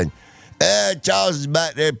 Ken said, Charles is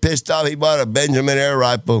back there pissed off. He bought a Benjamin air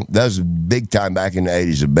rifle. That was big time back in the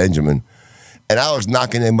 80s, a Benjamin. And I was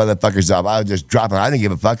knocking them motherfuckers off. I was just dropping. I didn't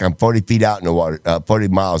give a fuck. I'm 40 feet out in the water, 40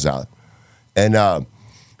 miles out. And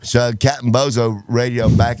so Captain Bozo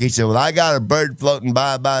radioed back. He said, "Well, I got a bird floating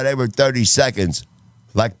by about every 30 seconds,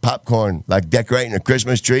 like popcorn, like decorating a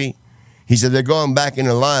Christmas tree." He said, "They're going back in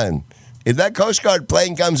the line. If that Coast Guard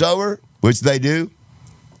plane comes over, which they do,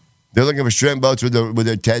 they're looking for shrimp boats with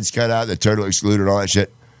their heads cut out, the turtle excluded, all that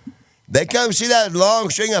shit. They come see that long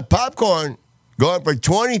string of popcorn going for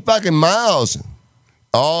 20 fucking miles,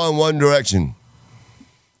 all in one direction."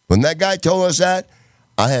 When that guy told us that,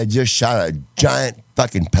 I had just shot a giant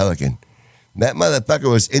fucking pelican. That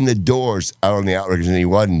motherfucker was in the doors out on the outriggers and he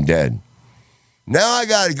wasn't dead. Now I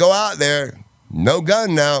got to go out there, no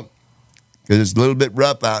gun now, because it's a little bit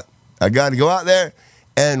rough out. I got to go out there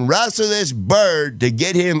and wrestle this bird to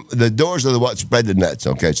get him. The doors are what spread the nets.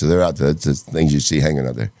 Okay, so they're out there. That's the things you see hanging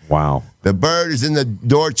out there. Wow. The bird is in the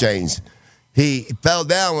door chains. He fell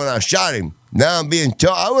down when I shot him. Now I'm being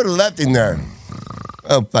told. I would have left him there.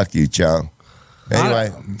 Oh, fuck you, child.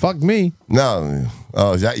 Anyway. Fuck me. No.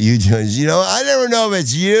 Oh, is that you? You know, I never know if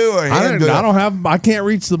it's you or him. I can't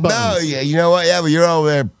reach the buttons. No, yeah, you know what? Yeah, but you're over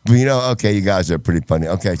there. You know, okay, you guys are pretty funny.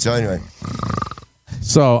 Okay, so anyway.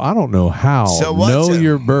 So I don't know how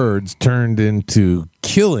Your Birds turned into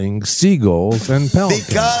killing seagulls and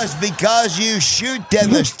pelicans. Because you shoot them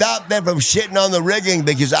to stop them from shitting on the rigging,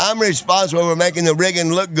 because I'm responsible for making the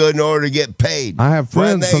rigging look good in order to get paid. I have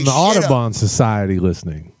friends from the Audubon Society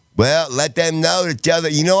listening. Well, let them know to tell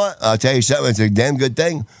them, you know what? I'll tell you something. It's a damn good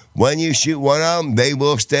thing. When you shoot one of them, they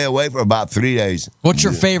will stay away for about 3 days. What's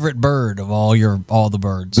your favorite bird of all the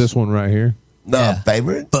birds? This one right here. No,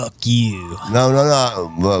 favorite? Fuck you.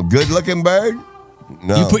 No. Well, good-looking bird?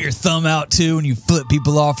 No. You put your thumb out, too, and you flip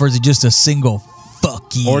people off, or is it just a single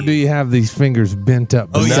fuck you? Or do you have these fingers bent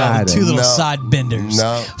up beside two little side benders.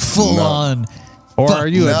 No. Full on. Or are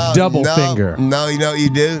you a double finger? No, you know what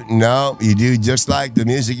you do? No, you do just like the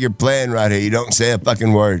music you're playing right here. You don't say a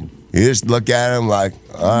fucking word. You just look at them like,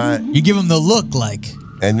 all right. You give them the look like.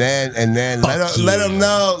 And then let them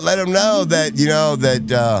know that, you know, that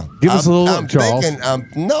give us a little look, Charles.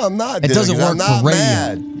 No, I'm not. It doesn't work for radio.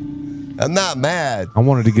 Mad. I'm not mad. I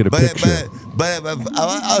wanted to get a picture. But if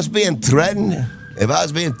I was being threatened,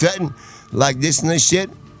 like this and this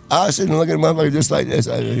shit, I was sitting looking at my motherfucker just like this.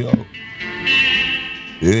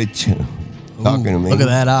 Talking to me. Look at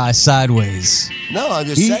that eye sideways. No, I'm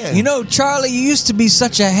just saying. You know, Charlie, you used to be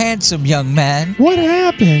such a handsome young man. What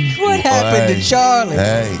happened? What happened to Charlie?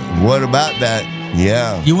 Hey, what about that?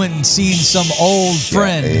 Yeah. You went and seen some old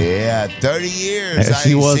friend. Yeah, 30 years. Yeah,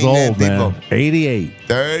 she was old, man. 88.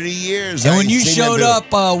 30 years. And when you showed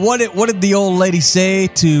up, what did the old lady say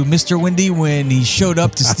to Mr. Wendy when he showed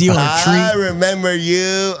up to steal her tree? I remember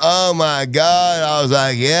you. Oh, my God. I was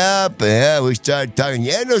like, yeah. We started talking.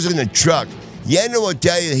 Yando's in the truck. Yendo will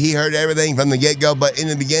tell you he heard everything from the get-go, but in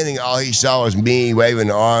the beginning, all he saw was me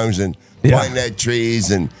waving arms and pointing at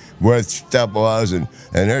trees and where stuff was, and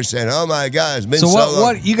her saying, "Oh my God, it's been so long." So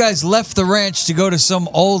what? You guys left the ranch to go to some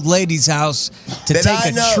old lady's house to take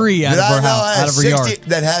a tree out of her house, out of her yard.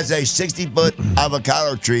 That has a 60-foot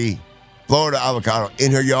avocado tree, Florida avocado,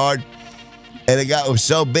 in her yard, and it was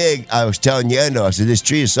so big. I was telling Yendo, I said, "This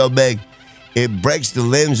tree is so big, it breaks the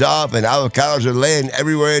limbs off, and avocados are laying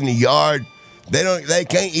everywhere in the yard." They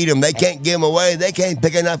can't eat them. They can't give them away. They can't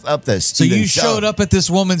pick enough up to So you showed up at this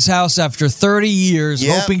woman's house after 30 years,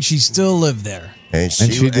 hoping she still lived there. And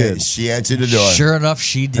she did. And she answered the door. Sure enough,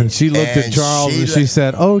 she did. And she looked at Charles and she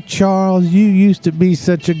said, "Oh, Charles, you used to be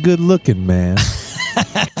such a good-looking man."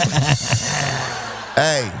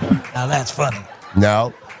 Hey. Now that's funny.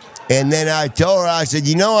 No. And then I told her, I said,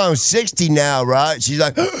 "You know I'm 60 now, right?" She's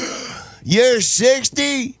like, "You're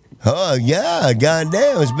 60? Oh, yeah,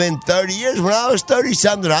 goddamn, it's been 30 years. When I was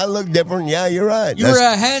 30-something, I looked different. Yeah, you're right. You were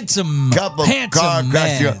a handsome man.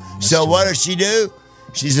 So what does she do?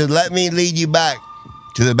 She said, "Let me lead you back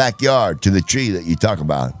to the backyard, to the tree that you talk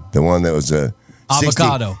about, the one that was a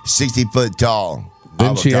avocado, 60-foot tall."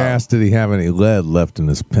 Then she asked, did he have any lead left in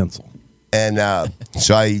his pencil? And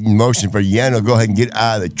so I motioned for Yano, "Go ahead and get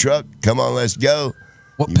out of the truck. Come on, let's go."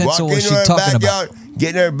 What pencil was she talking about? Get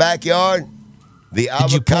in her backyard. Did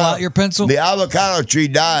you pull out your pencil? The avocado tree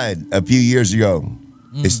died a few years ago.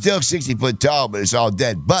 It's still 60-foot tall, but it's all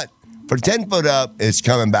dead. But for 10 foot up, it's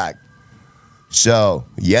coming back. So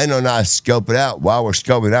Yano and I scope it out. While we're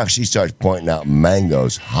scoping it out, she starts pointing out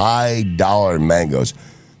mangoes, high-dollar mangoes.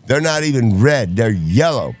 They're not even red. They're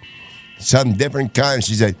yellow. Some different kind.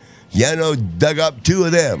 She said, dug up 2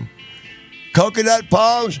 of them. Coconut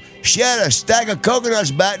palms. She had a stack of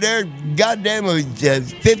coconuts back there. Goddamn,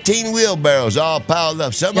 15 wheelbarrows all piled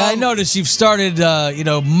up. I noticed you've started,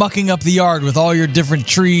 mucking up the yard with all your different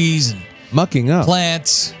trees and mucking up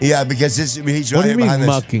plants. Yeah, because he's what right do you mean behind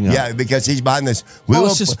mucking this. up? Yeah, because he's behind this.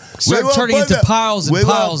 Turning into piles and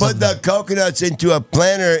piles. We will put the coconuts into a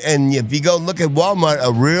planter, and if you go look at Walmart,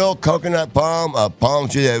 a real coconut palm, a palm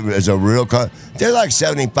tree that is a real they're like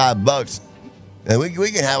 $75, and we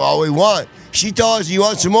can have all we want. She told us, "You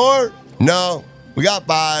want some more?" No, we got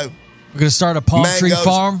 5. We're gonna start a palm tree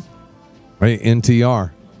farm. Right,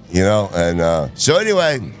 NTR. And so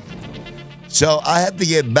anyway. So I have to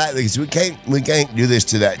get back because we can't do this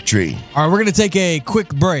to that tree. All right, we're going to take a quick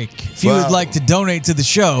break. If you would like to donate to the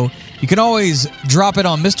show, you can always drop it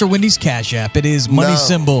on Mr. Wendy's Cash App. It is money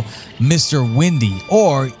symbol Mr. Wendy,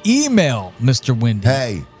 or email Mr. Wendy.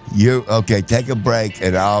 Hey, take a break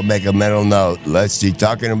and I'll make a mental note. Let's see,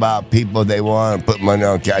 talking about people they want to put money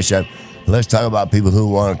on Cash App. Let's talk about people who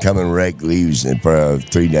want to come and rake leaves for a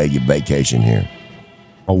 3-day vacation here.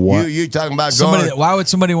 What? You talking about why would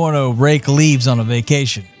somebody want to rake leaves on a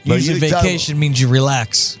vacation? Usually vacation means you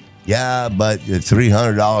relax. Yeah, but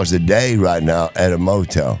 $300 a day right now at a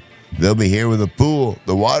motel. They'll be here with a pool.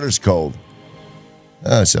 The water's cold.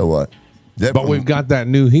 So what? But we've got that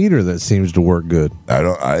new heater that seems to work good.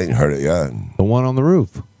 I ain't heard it yet. The one on the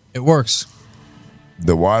roof. It works.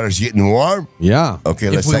 The water's getting warm? Yeah. Okay,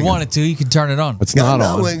 if we wanted to, you can turn it on. It's not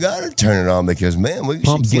on. No, we got to turn it on because, man, we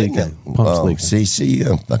Pump's leaking. Pump's leaking. See,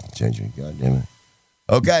 I'm fucking changing. God damn it.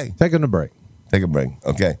 Okay. Taking a break. Take a break.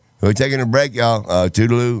 Okay. We're taking a break, y'all.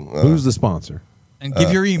 Toodaloo. Who's the sponsor? And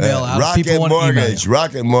give your email out. Rocket Mortgage.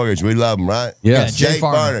 Rocket Mortgage. We love them, right? Yes. Yeah,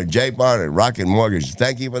 Jay Barnard. Rocket Mortgage.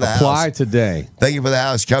 Thank you for the house. Apply today. Thank you for the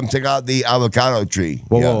house. Come check out the avocado tree.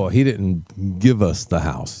 Whoa. He didn't give us the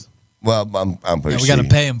house. Well, I'm pretty sure. We got to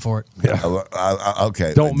pay him for it. Yeah.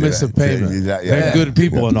 Okay. Don't miss a payment. They're good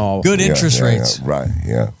people and all. Good interest rates. Right.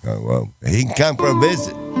 Yeah. Well, he can come for a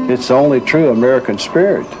visit. It's the only true American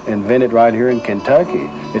spirit, invented right here in Kentucky.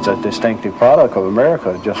 It's a distinctive product of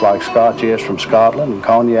America, just like Scotch is from Scotland and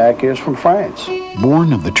Cognac is from France.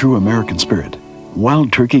 Born of the true American spirit,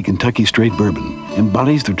 Wild Turkey Kentucky Straight Bourbon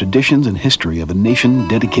embodies the traditions and history of a nation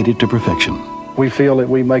dedicated to perfection. We feel that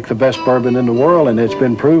we make the best bourbon in the world, and it's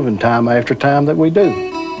been proven time after time that we do.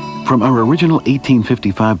 From our original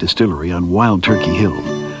 1855 distillery on Wild Turkey Hill,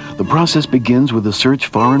 the process begins with a search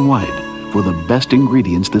far and wide for the best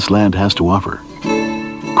ingredients this land has to offer.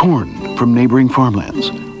 Corn from neighboring farmlands,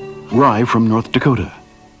 rye from North Dakota,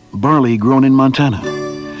 barley grown in Montana,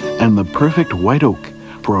 and the perfect white oak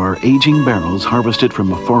for our aging barrels harvested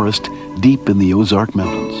from a forest deep in the Ozark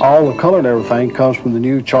Mountains. All the color and everything comes from the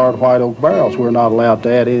new charred white oak barrels. We're not allowed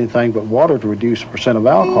to add anything but water to reduce the percent of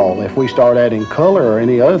alcohol. If we start adding color or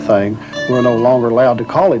any other thing, we're no longer allowed to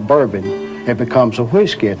call it bourbon. It becomes a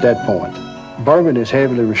whiskey at that point. Bourbon is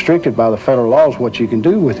heavily restricted by the federal laws what you can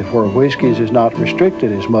do with it, where whiskeys is not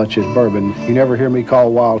restricted as much as bourbon. You never hear me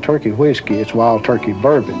call Wild Turkey whiskey. It's Wild Turkey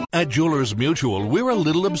bourbon. At Jewelers Mutual, we're a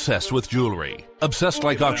little obsessed with jewelry. Obsessed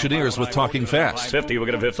like auctioneers with talking fast. 50, we're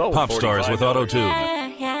going to 50. Pop stars with auto-tune.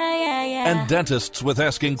 And dentists with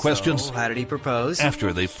asking questions. So, how did he propose?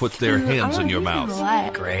 After they've put their hands in your mouth.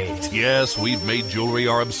 Great. Yes, we've made jewelry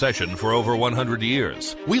our obsession for over 100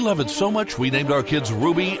 years. We love it so much we named our kids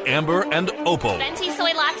Ruby, Amber, and Opal. Venti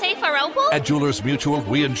soy latte for Opal? At Jewelers Mutual,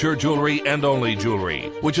 we insure jewelry and only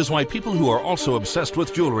jewelry, which is why people who are also obsessed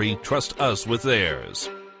with jewelry trust us with theirs.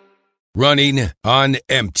 Running on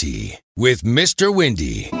Empty with Mr.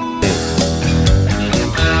 Wendy.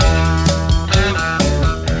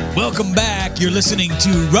 Welcome back. You're listening to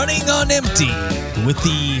Running on Empty with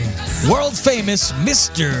the world-famous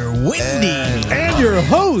Mr. Wendy. And your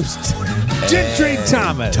host, Gentry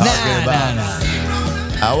Thomas.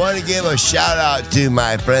 I want to give a shout-out to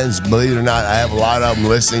my friends. Believe it or not, I have a lot of them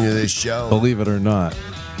listening to this show. Believe it or not.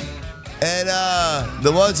 And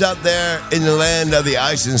the ones up there in the land of the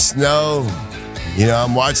ice and snow,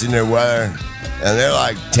 I'm watching their weather, and they're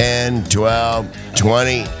like 10, 12,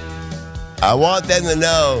 20. I want them to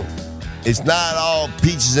know it's not all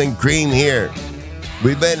peaches and cream here.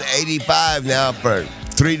 We've been 85 now for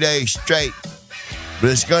 3 days straight, but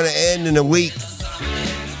it's going to end in a week.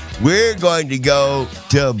 We're going to go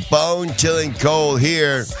to bone-chilling cold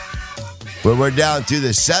here, where we're down to the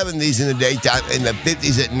 70s in the daytime and the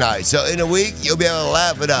 50s at night. So in a week, you'll be able to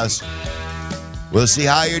laugh at us. We'll see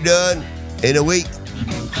how you're doing in a week.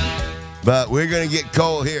 But we're going to get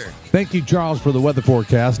cold here. Thank you, Charles, for the weather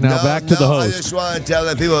forecast. Now back to the host. I just want to tell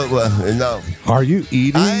the people, no. Are you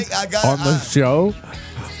eating on the show?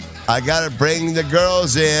 I got to bring the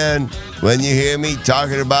girls in. When you hear me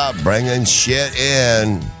talking about bringing shit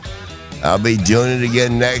in, I'll be doing it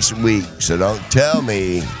again next week. So don't tell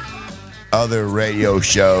me, other radio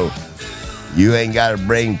show, you ain't got to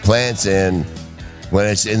bring plants in when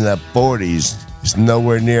it's in the 40s. It's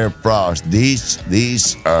nowhere near frost.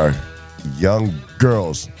 These are young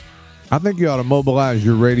girls. I think you ought to mobilize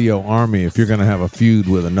your radio army if you're going to have a feud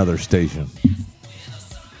with another station.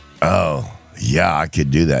 Oh, yeah, I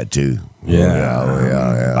could do that too.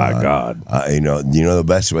 Yeah. My God. You know the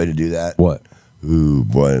best way to do that? What? Ooh,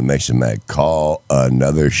 boy, it makes you mad. Call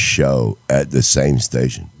another show at the same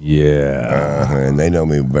station. Yeah. And they know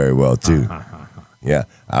me very well too. Yeah,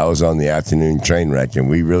 I was on the afternoon train wreck, and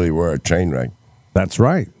we really were a train wreck. That's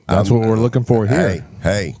right. That's what we're looking for here.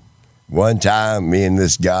 Hey. One time, me and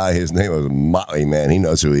this guy, his name was Motley Man. He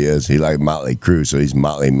knows who he is. He liked Motley Crue, so he's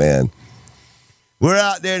Motley Man. We're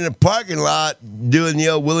out there in the parking lot doing the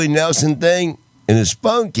old Willie Nelson thing, and his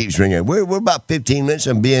phone keeps ringing. We're about 15 minutes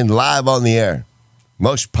from being live on the air.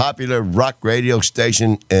 Most popular rock radio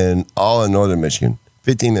station in all of northern Michigan.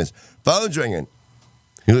 15 minutes. Phone's ringing.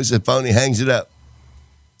 He looks at the phone, he hangs it up.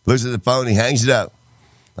 Looks at the phone, he hangs it up.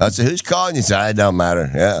 I said, who's calling you? He said, it don't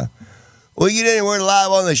matter. Yeah. Well, you get anywhere live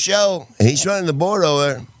on the show, and he's running the board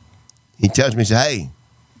over there. He tells me, he said, hey,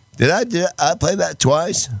 did I play that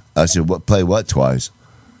twice? I said, play what twice?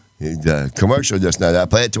 The commercial just now. Did I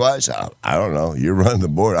play it twice? I don't know. You're running the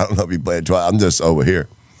board. I don't know if you played it twice. I'm just over here.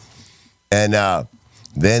 And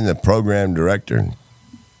then the program director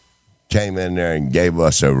came in there and gave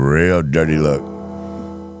us a real dirty look.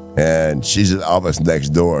 And she's at the office next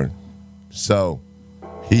door. So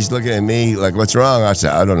he's looking at me like, what's wrong? I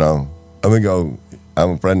said, I don't know. I'm going to go.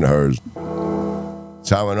 I'm a friend of hers.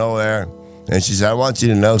 So I went over there, and she said, I want you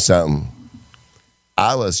to know something.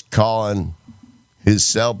 I was calling his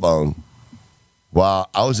cell phone while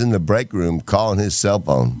I was in the break room calling his cell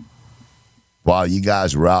phone while you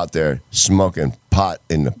guys were out there smoking pot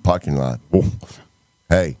in the parking lot.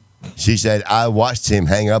 Hey, she said, I watched him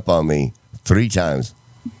hang up on me 3 times.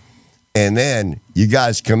 And then you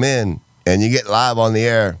guys come in, and you get live on the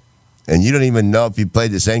air, and you don't even know if you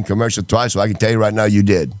played the same commercial twice. So I can tell you right now, you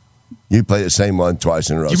did. You played the same one twice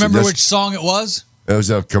in a row. Do you remember which song it was? It was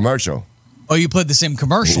a commercial. Oh, you played the same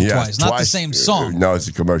commercial twice, not the same song. No, it's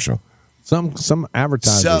a commercial. Some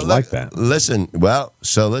advertisers like that. Listen, the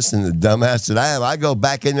dumbass that I am, I go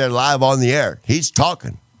back in there live on the air. He's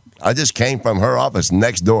talking. I just came from her office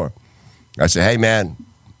next door. I said, hey, man,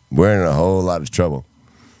 we're in a whole lot of trouble.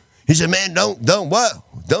 He said, man, don't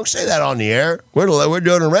say that on the air. We're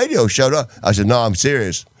doing a radio show. I said, no, I'm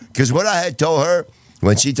serious. Because what I had told her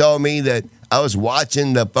when she told me that I was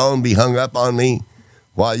watching the phone be hung up on me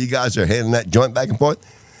while you guys are handling that joint back and forth,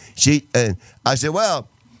 I said, well,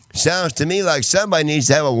 sounds to me like somebody needs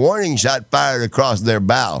to have a warning shot fired across their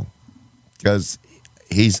bow. Because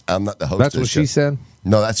I'm not the host That's of the what show. she said?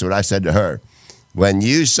 No, that's what I said to her. When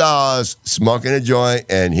you saw us smoking a joint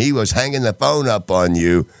and he was hanging the phone up on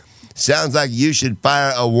you, sounds like you should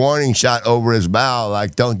fire a warning shot over his bow,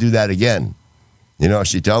 like, don't do that again. You know what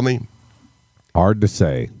she told me? Hard to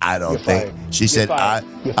say. I don't think. She said,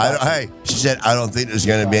 she said, I don't think there's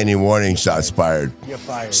going to be any warning shots fired. You're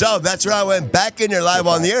fired. So that's where I went back in there live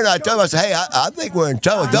on the air, and I told him, I said, hey, I think we're in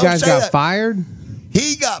trouble. You Don't guys say got that. fired?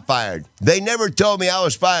 He got fired. They never told me I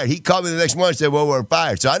was fired. He called me the next morning and said, well, we're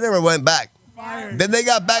fired. So I never went back. Fired. Then they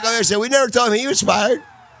got back on there and said, we never told him he was fired.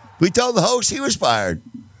 We told the host he was fired.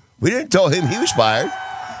 We didn't tell him he was fired.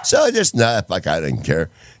 So I just, like I didn't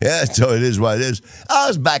care. Yeah, so it is what it is. I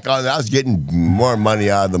was back on there. I was getting more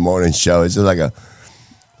money out of the morning show. It's just like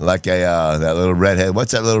that little redhead.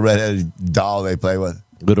 What's that little redheaded doll they play with?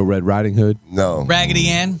 Little Red Riding Hood? No. Raggedy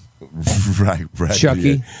Ann? Right, Raggedy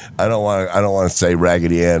Chucky? Ann. I don't want to say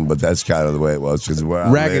Raggedy Ann, but that's kind of the way it was. Cause where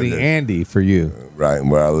Raggedy Andy for you. Right,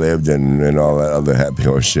 and where I lived and all that other happy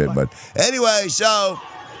horse shit. But anyway, so,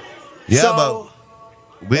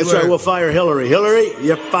 but that's right, we'll fire Hillary. Hillary,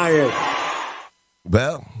 you're fired.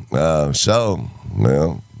 Well,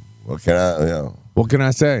 what can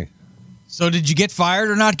I say? So did you get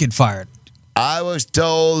fired or not get fired? I was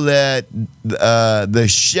told that the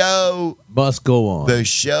show must go on. The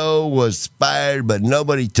show was fired, but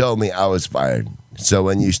nobody told me I was fired. So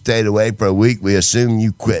when you stayed away for a week, we assumed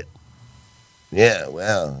you quit. Yeah,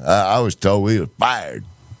 well, I was told we were fired.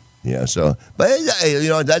 Yeah, so, but you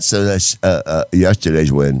know, that's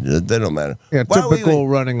yesterday's win. They don't matter. Yeah, typical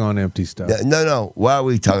running on empty stuff. No. Why are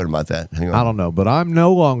we talking about that? Hang on. I don't know, but I'm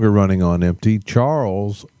no longer running on empty.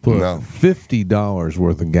 Charles put $50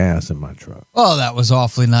 worth of gas in my truck. Oh, that was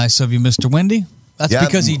awfully nice of you, Mr. Wendy. That's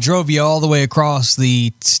because he drove you all the way across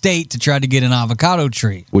the state to try to get an avocado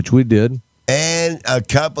tree. Which we did. And a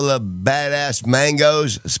couple of badass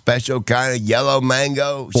mangoes, special kind of yellow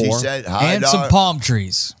mango. She said, and some palm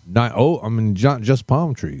trees. Just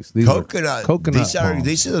palm trees. These coconut. Are coconut.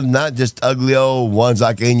 These are not just ugly old ones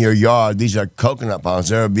like in your yard. These are coconut palms.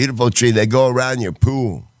 They're a beautiful tree. They go around your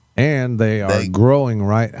pool. And they are growing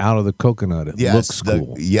right out of the coconut. It looks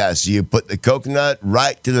cool. Yes, you put the coconut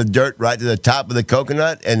right to the dirt, right to the top of the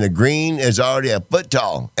coconut, and the green is already a foot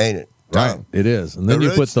tall, ain't it? Right, it is. And then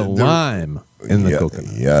you put the lime in the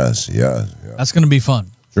coconut. Yes. That's going to be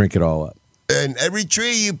fun. Drink it all up. And every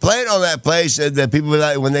tree you plant on that place, that people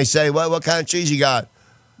like when they say, what kind of trees you got?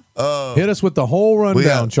 Hit us with the whole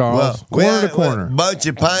rundown, Charles. Corner to corner. Bunch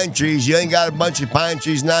of pine trees. You ain't got a bunch of pine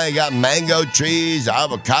trees now. You got mango trees,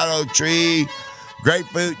 avocado tree,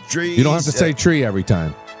 grapefruit trees. You don't have to say tree every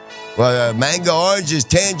time. Well, mango, oranges,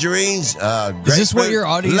 tangerines. Is this what your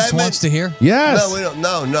audience wants to hear? Yes. No, we don't.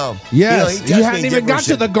 No. Yes. You hadn't even got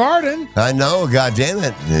to the garden. I know. God damn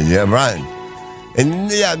it. Yeah, right. And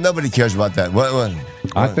nobody cares about that. What?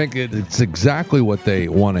 I think it's exactly what they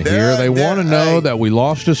want to hear. They want to know that we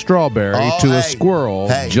lost a strawberry to a squirrel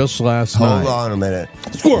just last night. Hold on a minute.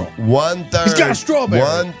 Squirrel. 1/3. He's got a strawberry.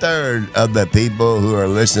 1/3 of the people who are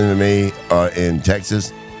listening to me are in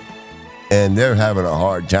Texas. And they're having a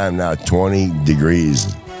hard time now, 20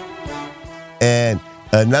 degrees. And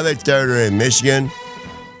another third are in Michigan.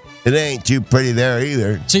 It ain't too pretty there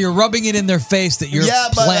either. So you're rubbing it in their face that you're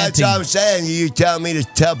planting. But that's what I'm saying. You tell me to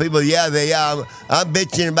tell people, I'm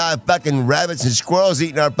bitching about fucking rabbits and squirrels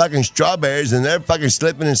eating our fucking strawberries, and they're fucking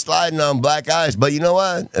slipping and sliding on black ice. But you know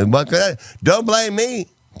what? Don't blame me.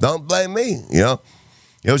 Don't blame me. You know,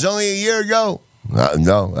 it was only a year ago.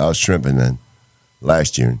 No, I was shrimping then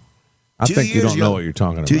last year. I think you don't know what you're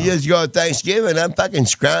talking about. 2 years ago at Thanksgiving, I'm fucking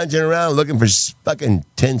scrounging around looking for fucking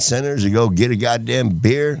 10 centers to go get a goddamn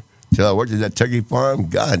beer till I worked at that turkey farm.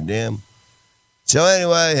 Goddamn. So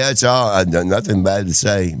anyway, that's all. I've done nothing bad to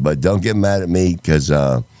say, but don't get mad at me because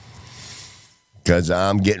I'm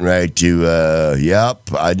getting ready to,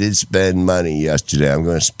 I did spend money yesterday. I'm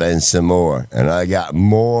going to spend some more, and I got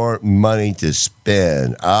more money to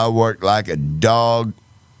spend. I worked like a dog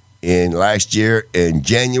in last year in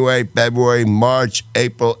January, February, March,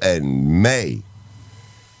 April, and May.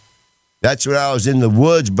 That's when I was in the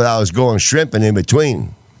woods, but I was going shrimping in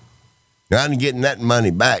between. I'm getting that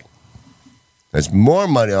money back. There's more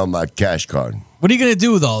money on my cash card. What are you going to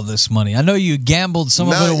do with all this money? I know you gambled some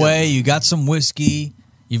of it away. You got some whiskey.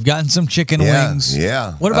 You've gotten some chicken wings.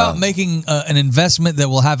 Yeah. What about making an investment that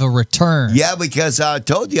will have a return? Yeah, because I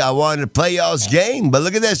told you I wanted to play y'all's game. But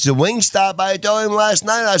look at this. The Wingstop, I told him last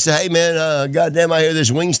night. I said, hey, man, goddamn, I hear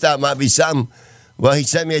this Wingstop might be something. Well, he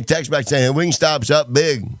sent me a text back saying, Wingstop's up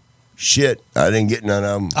big. Shit, I didn't get none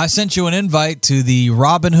of them. I sent you an invite to the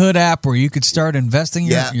Robinhood app where you could start investing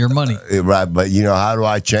your money. Right, but how do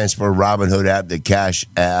I transfer Robinhood app to Cash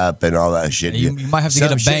App and all that shit? You might have to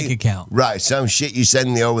get a bank account. Right, some shit you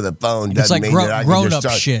send me over the phone doesn't mean that I can just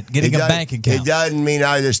start. Shit, getting a bank account. It doesn't mean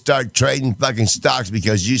I just start trading fucking stocks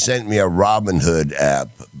because you sent me a Robinhood app.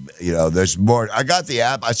 There's more. I got the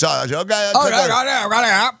app. I saw it. I said, okay. I got the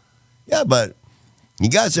app. Yeah, but you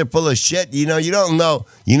guys are full of shit. You don't know.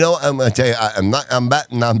 I'm going to tell you, I'm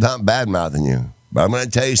not bad mouthing you, but I'm going to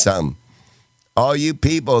tell you something. All you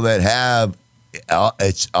people that have,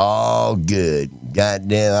 it's all good.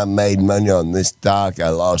 Goddamn, I made money on this stock. I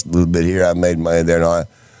lost a little bit here. I made money there. And all that.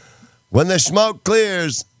 When the smoke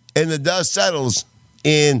clears and the dust settles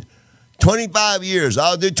in 25 years,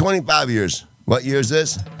 I'll do 25 years. What year is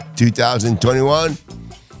this? 2021?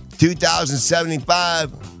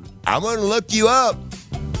 2075. I'm going to look you up.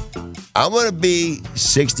 I'm going to be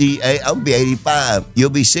 68. I'm going to be 85. You'll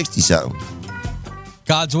be 60-something.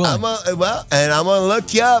 God's willing. And I'm going to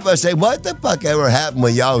look you up. I say, what the fuck ever happened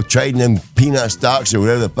when y'all trading them peanut stocks or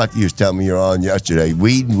whatever the fuck you was telling me you're on yesterday?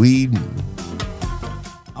 Weed.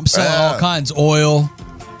 I'm selling all kinds. Oil,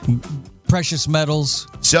 precious metals.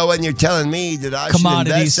 So when you're telling me that I should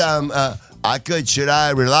invest some... should I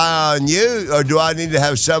rely on you, or do I need to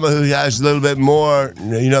have someone who has a little bit more,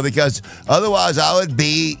 because otherwise I would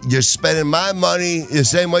be just spending my money the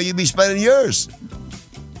same way you'd be spending yours.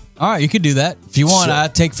 All right, you could do that. If you want,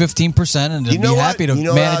 I'd take 15% and be happy to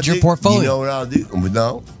manage your portfolio. You know what I'll do?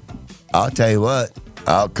 No, I'll tell you what.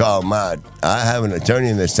 I'll call I have an attorney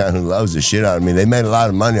in this town who loves the shit out of me. They made a lot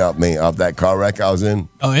of money off me, off that car wreck I was in.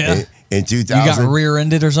 Oh, yeah? In 2000. You got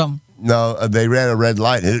rear-ended or something? No, they ran a red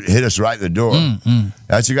light. Hit us right in the door.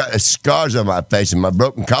 That's you got scars on my face and my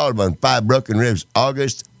broken collarbone, 5 broken ribs.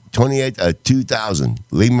 August 28th, 2000.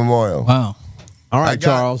 Lee Memorial. Wow. All right,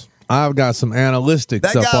 Charles. I've got some analytics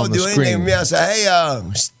that up guy on will the do screen. anything with me. I'll say, hey,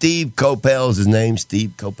 Steve Coppell is his name.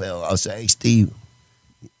 Steve Coppell. I'll say, hey, Steve,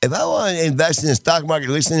 if I want to invest in the stock market,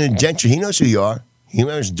 listening to Gentry, he knows who you are. He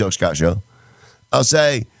remembers the Joe Scott show. I'll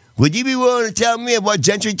say, would you be willing to tell me if what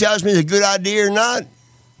Gentry tells me is a good idea or not?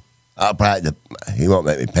 He won't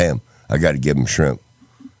let me pay him. I got to give him shrimp.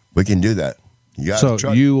 We can do that.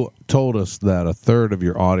 You told us that a third of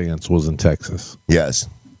your audience was in Texas. Yes.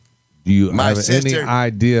 Do you have any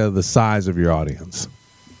idea the size of your audience?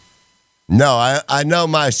 No, I know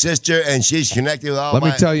my sister, and she's connected with all Let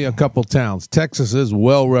me tell you a couple towns. Texas is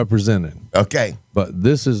well represented. Okay. But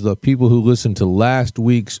this is the people who listened to last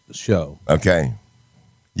week's show. Okay.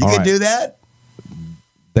 You can do that?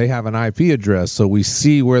 They have an IP address, so we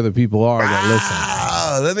see where the people are that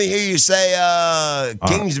listen. Let me hear you say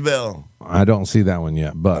Kingsville. I don't see that one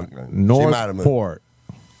yet, but Northport,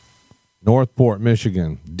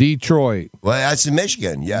 Michigan, Detroit. Well, that's in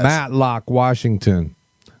Michigan, yes. Matlock, Washington,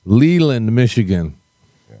 Leland, Michigan.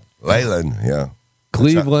 Leyland, yeah.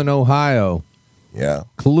 Cleveland, Ohio. Yeah.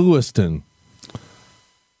 Clewiston,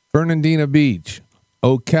 Fernandina Beach,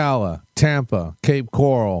 Ocala, Tampa, Cape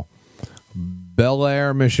Coral, Bel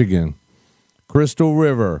Air, Michigan, Crystal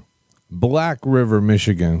River, Black River,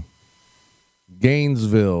 Michigan,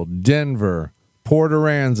 Gainesville, Denver, Port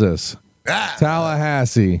Aransas,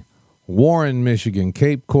 Tallahassee, Warren, Michigan,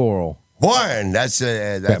 Cape Coral. Warren, that's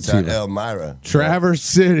Elmira. Traverse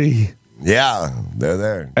City. Yeah, they're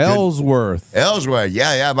there. Ellsworth.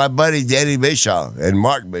 Yeah. My buddy Danny Bischoff and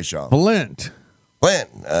Mark Bischoff. Flint.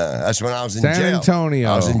 That's when I was in jail. San Antonio.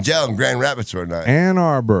 I was in jail in Grand Rapids for a night. Ann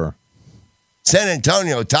Arbor. San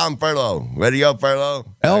Antonio, Tom Furlow. Ready to go, Furlow?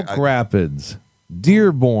 Elk Rapids.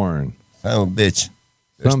 Dearborn. Son of a bitch.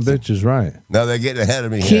 Some bitch is right. No, they're getting ahead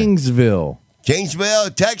of me Kingsville.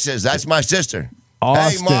 Kingsville, Texas. That's my sister.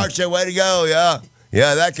 Austin. Hey, Marcia, way to go, yeah.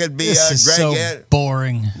 Yeah, that could be this is Greg. So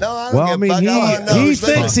boring. No, I don't he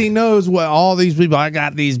thinks he knows what all these people. I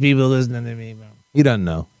got these people listening to me. He doesn't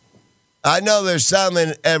know. I know there's some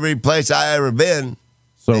in every place I ever been.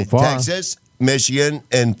 So far, Texas, Michigan,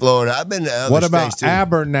 and Florida. I've been to other What states too. about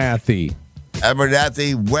Abernathy?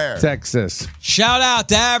 Abernathy, where? Texas. Shout out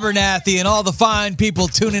to Abernathy and all the fine people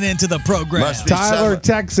tuning into the program. Tyler,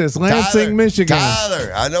 Texas. Lansing, Michigan.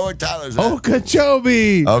 Tyler. I know where Tyler's at.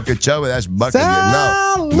 Okeechobee. Okeechobee. That's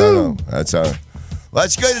Buckingham. No. That's all right. Well,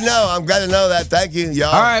 it's good to know. I'm glad to know that. Thank you,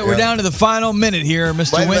 y'all. All right, we're down to the final minute here,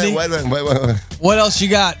 Mr. Windy. Wait a minute. What else you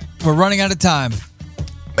got? We're running out of time.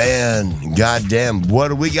 Man, goddamn, what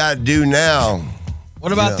do we got to do now?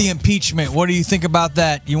 What about the impeachment? What do you think about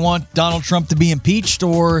that? You want Donald Trump to be impeached,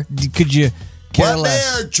 or could you care what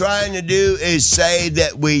less? What they're trying to do is say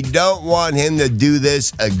that we don't want him to do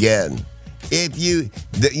this again. If you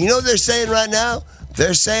know what they're saying right now?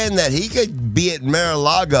 They're saying that he could be at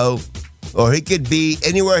Mar-a-Lago, or he could be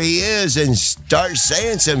anywhere he is and start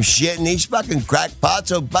saying some shit, and these fucking crackpots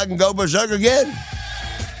will fucking go berserk again.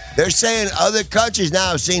 They're saying other countries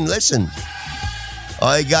now have seen, listen,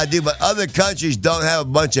 all you got to do, but other countries don't have a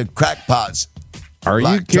bunch of crackpots. Are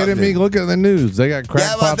you kidding me? Look at the news. They got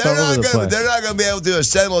crackpots all over the place. They're not going to be able to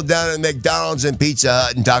assemble down at McDonald's and Pizza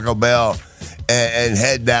Hut and Taco Bell and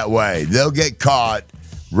head that way. They'll get caught.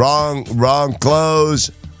 Wrong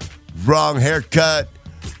clothes, wrong haircut,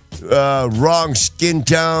 wrong skin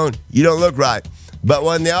tone. You don't look right. But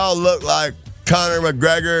when they all look like Conor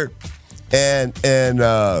McGregor and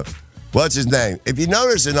what's his name? If you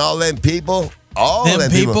notice in all them people,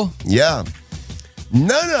 yeah,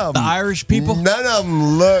 none of them, the Irish people, none of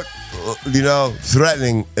them look,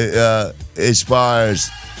 threatening as far as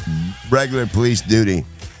regular police duty.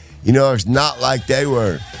 It's not like they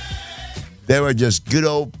were. They were just good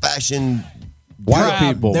old fashioned white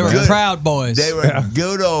people. They were proud boys. They were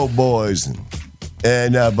good old boys.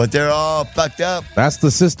 And but they're all fucked up. That's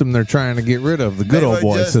the system they're trying to get rid of, the good old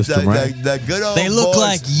boy system, right? The good old They look boys.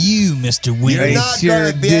 like you, Mr. Windy. You're not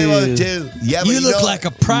going to be able to. Yeah, you look like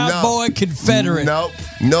a proud boy Confederate. Nope.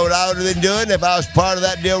 You know what I would have been doing if I was part of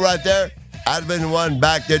that deal right there? I'd have been the one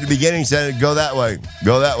back there at the beginning saying, go that way.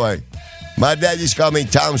 Go that way. My dad used to call me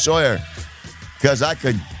Tom Sawyer because I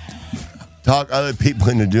could talk other people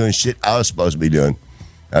into doing shit I was supposed to be doing.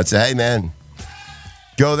 I'd say, hey, man,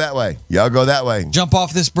 go that way. Y'all go that way. Jump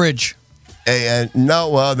off this bridge. And no,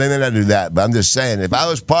 well, they may not do that, but I'm just saying, if I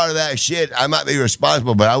was part of that shit, I might be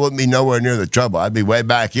responsible, but I wouldn't be nowhere near the trouble. I'd be way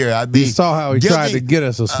back here. I'd be. You saw how he guilty. tried to get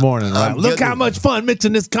us this morning, right? Look how much fun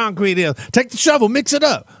mixing this concrete is. Take the shovel, mix it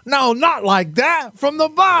up. No, not like that. From the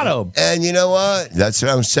bottom. And you know what? That's what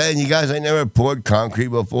I'm saying. You guys ain't never poured concrete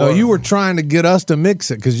before. No, you were trying to get us to mix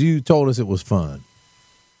it because you told us it was fun.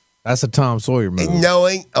 That's a Tom Sawyer move.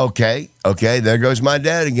 Knowing, okay, there goes my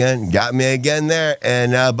dad again. Got me again there.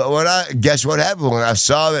 And but guess what happened when I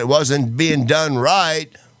saw that it wasn't being done right?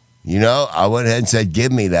 I went ahead and said,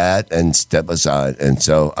 "Give me that," and step aside. And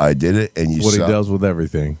so I did it. And what he does with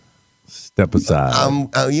everything, step aside.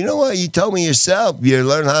 You know what? You told me yourself. You're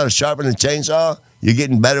learning how to sharpen a chainsaw. You're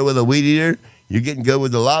getting better with a weed eater. You're getting good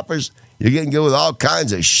with the loppers. You're getting good with all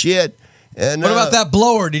kinds of shit. And what about that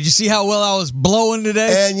blower? Did you see how well I was blowing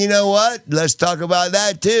today? And you know what? Let's talk about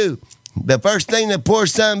that too. The first thing the poor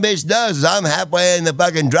son bitch does is I'm halfway in the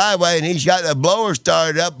fucking driveway and he's got the blower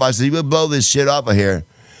started up. I said, "We'll blow this shit off of here."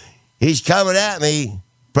 He's coming at me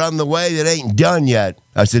from the way that ain't done yet.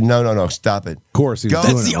 I said, "No, stop it." Of course,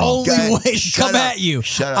 that's the only way to come at you.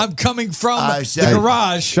 Shut up. I'm coming from the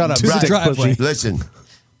garage to the driveway. Listen,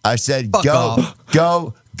 I said, go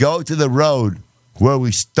to the road where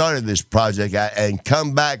we started this project at and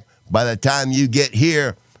come back. By the time you get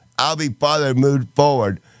here, I'll be farther moved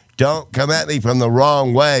forward. Don't come at me from the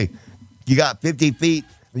wrong way. You got 50 feet.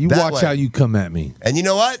 You watch how you come at me. And you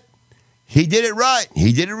know what? He did it right.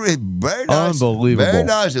 He did it very nice. Unbelievable. Very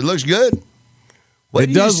nice. It looks good.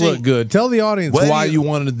 It does look good. Tell the audience why you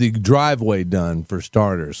wanted the driveway done for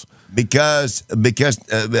starters. Because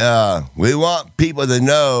we want people to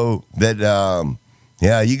know that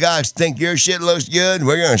you guys think your shit looks good.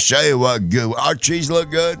 We're going to show you what good. Our trees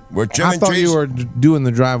look good. We're trimming trees. I thought you were doing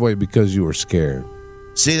the driveway because you were scared.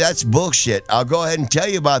 See, that's bullshit. I'll go ahead and tell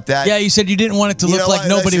you about that. Yeah, you said you didn't want it to look like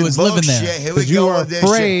nobody was living there. Because you were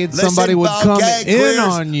afraid somebody would come in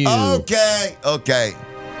on you. Okay.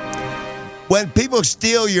 When people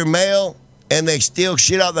steal your mail and they steal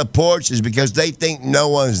shit out the porch, is because they think no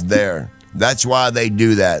one's there. That's why they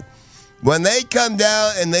do that. When they come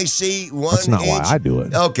down and they see 1 inch. That's not why I do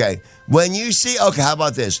it. Okay. When you see, how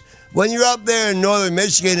about this? When you're up there in northern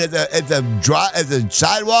Michigan if the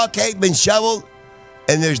sidewalk ain't been shoveled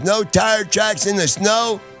and there's no tire tracks in the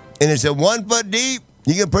snow and it's a 1 foot deep,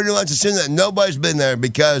 you can pretty much assume that nobody's been there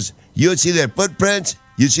because you would see their footprints,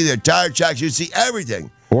 you'd see their tire tracks, you'd see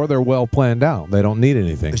everything. Or they're well planned out. They don't need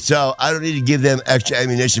anything. So I don't need to give them extra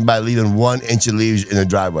ammunition by leaving 1 inch of leaves in the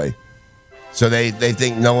driveway. So they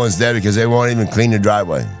think no one's there because they won't even clean the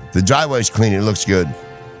driveway. The driveway's clean. It looks good.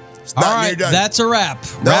 All right, that's a wrap.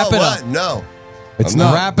 Wrap it up. No. It's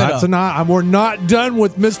not. Wrap it up. We're not done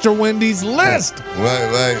with Mr. Wendy's list.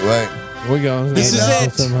 Wait. We go. This is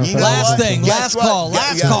it. Last thing. Last call.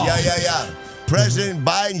 Yeah. President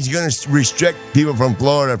Biden's going to restrict people from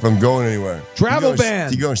Florida from going anywhere. Travel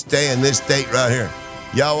ban. You're going to stay in this state right here.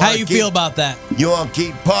 Y'all How you feel about that? You want to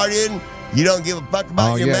keep partying? You don't give a fuck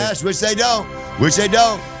about your mask, which they don't.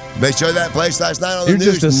 They showed that place last night on the news.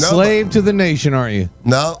 You're just a slave to the nation, aren't you?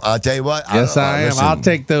 No, I'll tell you what. Yes, I am. Listen. I'll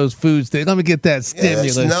take those foods. Let me get that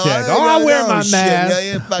stimulus check. I'll wear my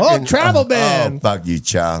mask. Travel ban. Oh, fuck you,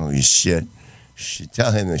 child. You shit.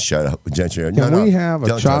 Tell him to shut up. Can we have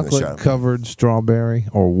a chocolate-covered strawberry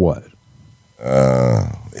or what?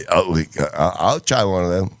 I'll try one of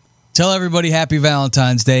them. Tell everybody Happy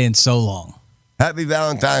Valentine's Day and so long. Happy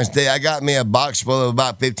Valentine's Day. I got me a box full of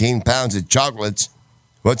about 15 pounds of chocolates.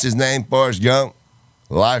 What's his name, Forrest Gump?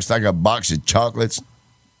 Life's like a box of chocolates.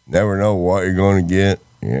 Never know what you're going to get.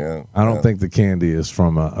 Yeah. I don't think the candy is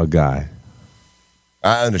from a guy.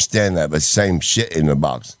 I understand that, but same shit in the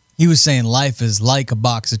box. He was saying life is like a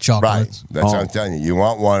box of chocolates. Right. That's what I'm telling you. You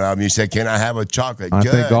want one of them. You say, can I have a chocolate? I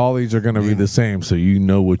think all these are going to be the same, so you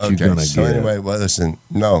know what you're going to get. Anyway, well, listen.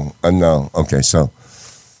 No. Okay, so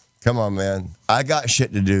come on, man. I got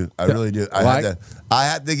shit to do. I really do. I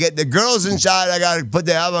have to get the girls inside. I got to put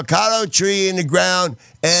the avocado tree in the ground.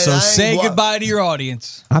 And so say goodbye to your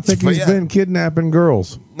audience. I think he's been kidnapping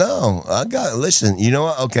girls. No, I got to listen. You know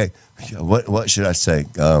what? Okay. What should I say?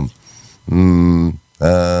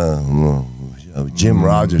 Jim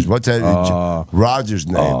Rogers. What's that? Rogers'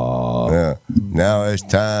 name. Yeah. Now it's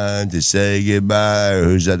time to say goodbye.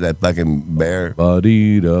 Who's that fucking bear?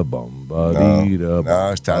 Ba-dee-da-bum, ba-dee-da-bum.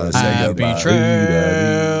 No, it's time to say goodbye.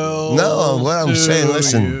 No, what I'm saying,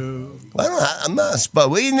 listen. I'm not.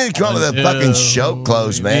 We need to come up with a fucking show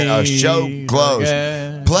close, man. A show close.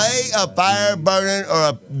 Play a fire burning or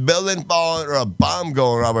a building falling or a bomb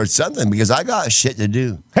going off or something because I got shit to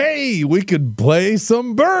do. Hey, we could play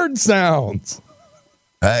some bird sounds.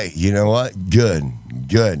 Hey, you know what? Good.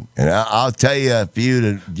 good. And I'll tell you a few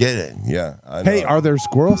to get it. Yeah. I know. Hey, are there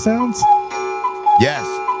squirrel sounds? Yes.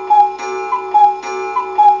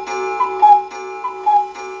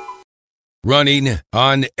 Running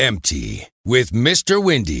on Empty with Mr.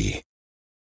 Windy.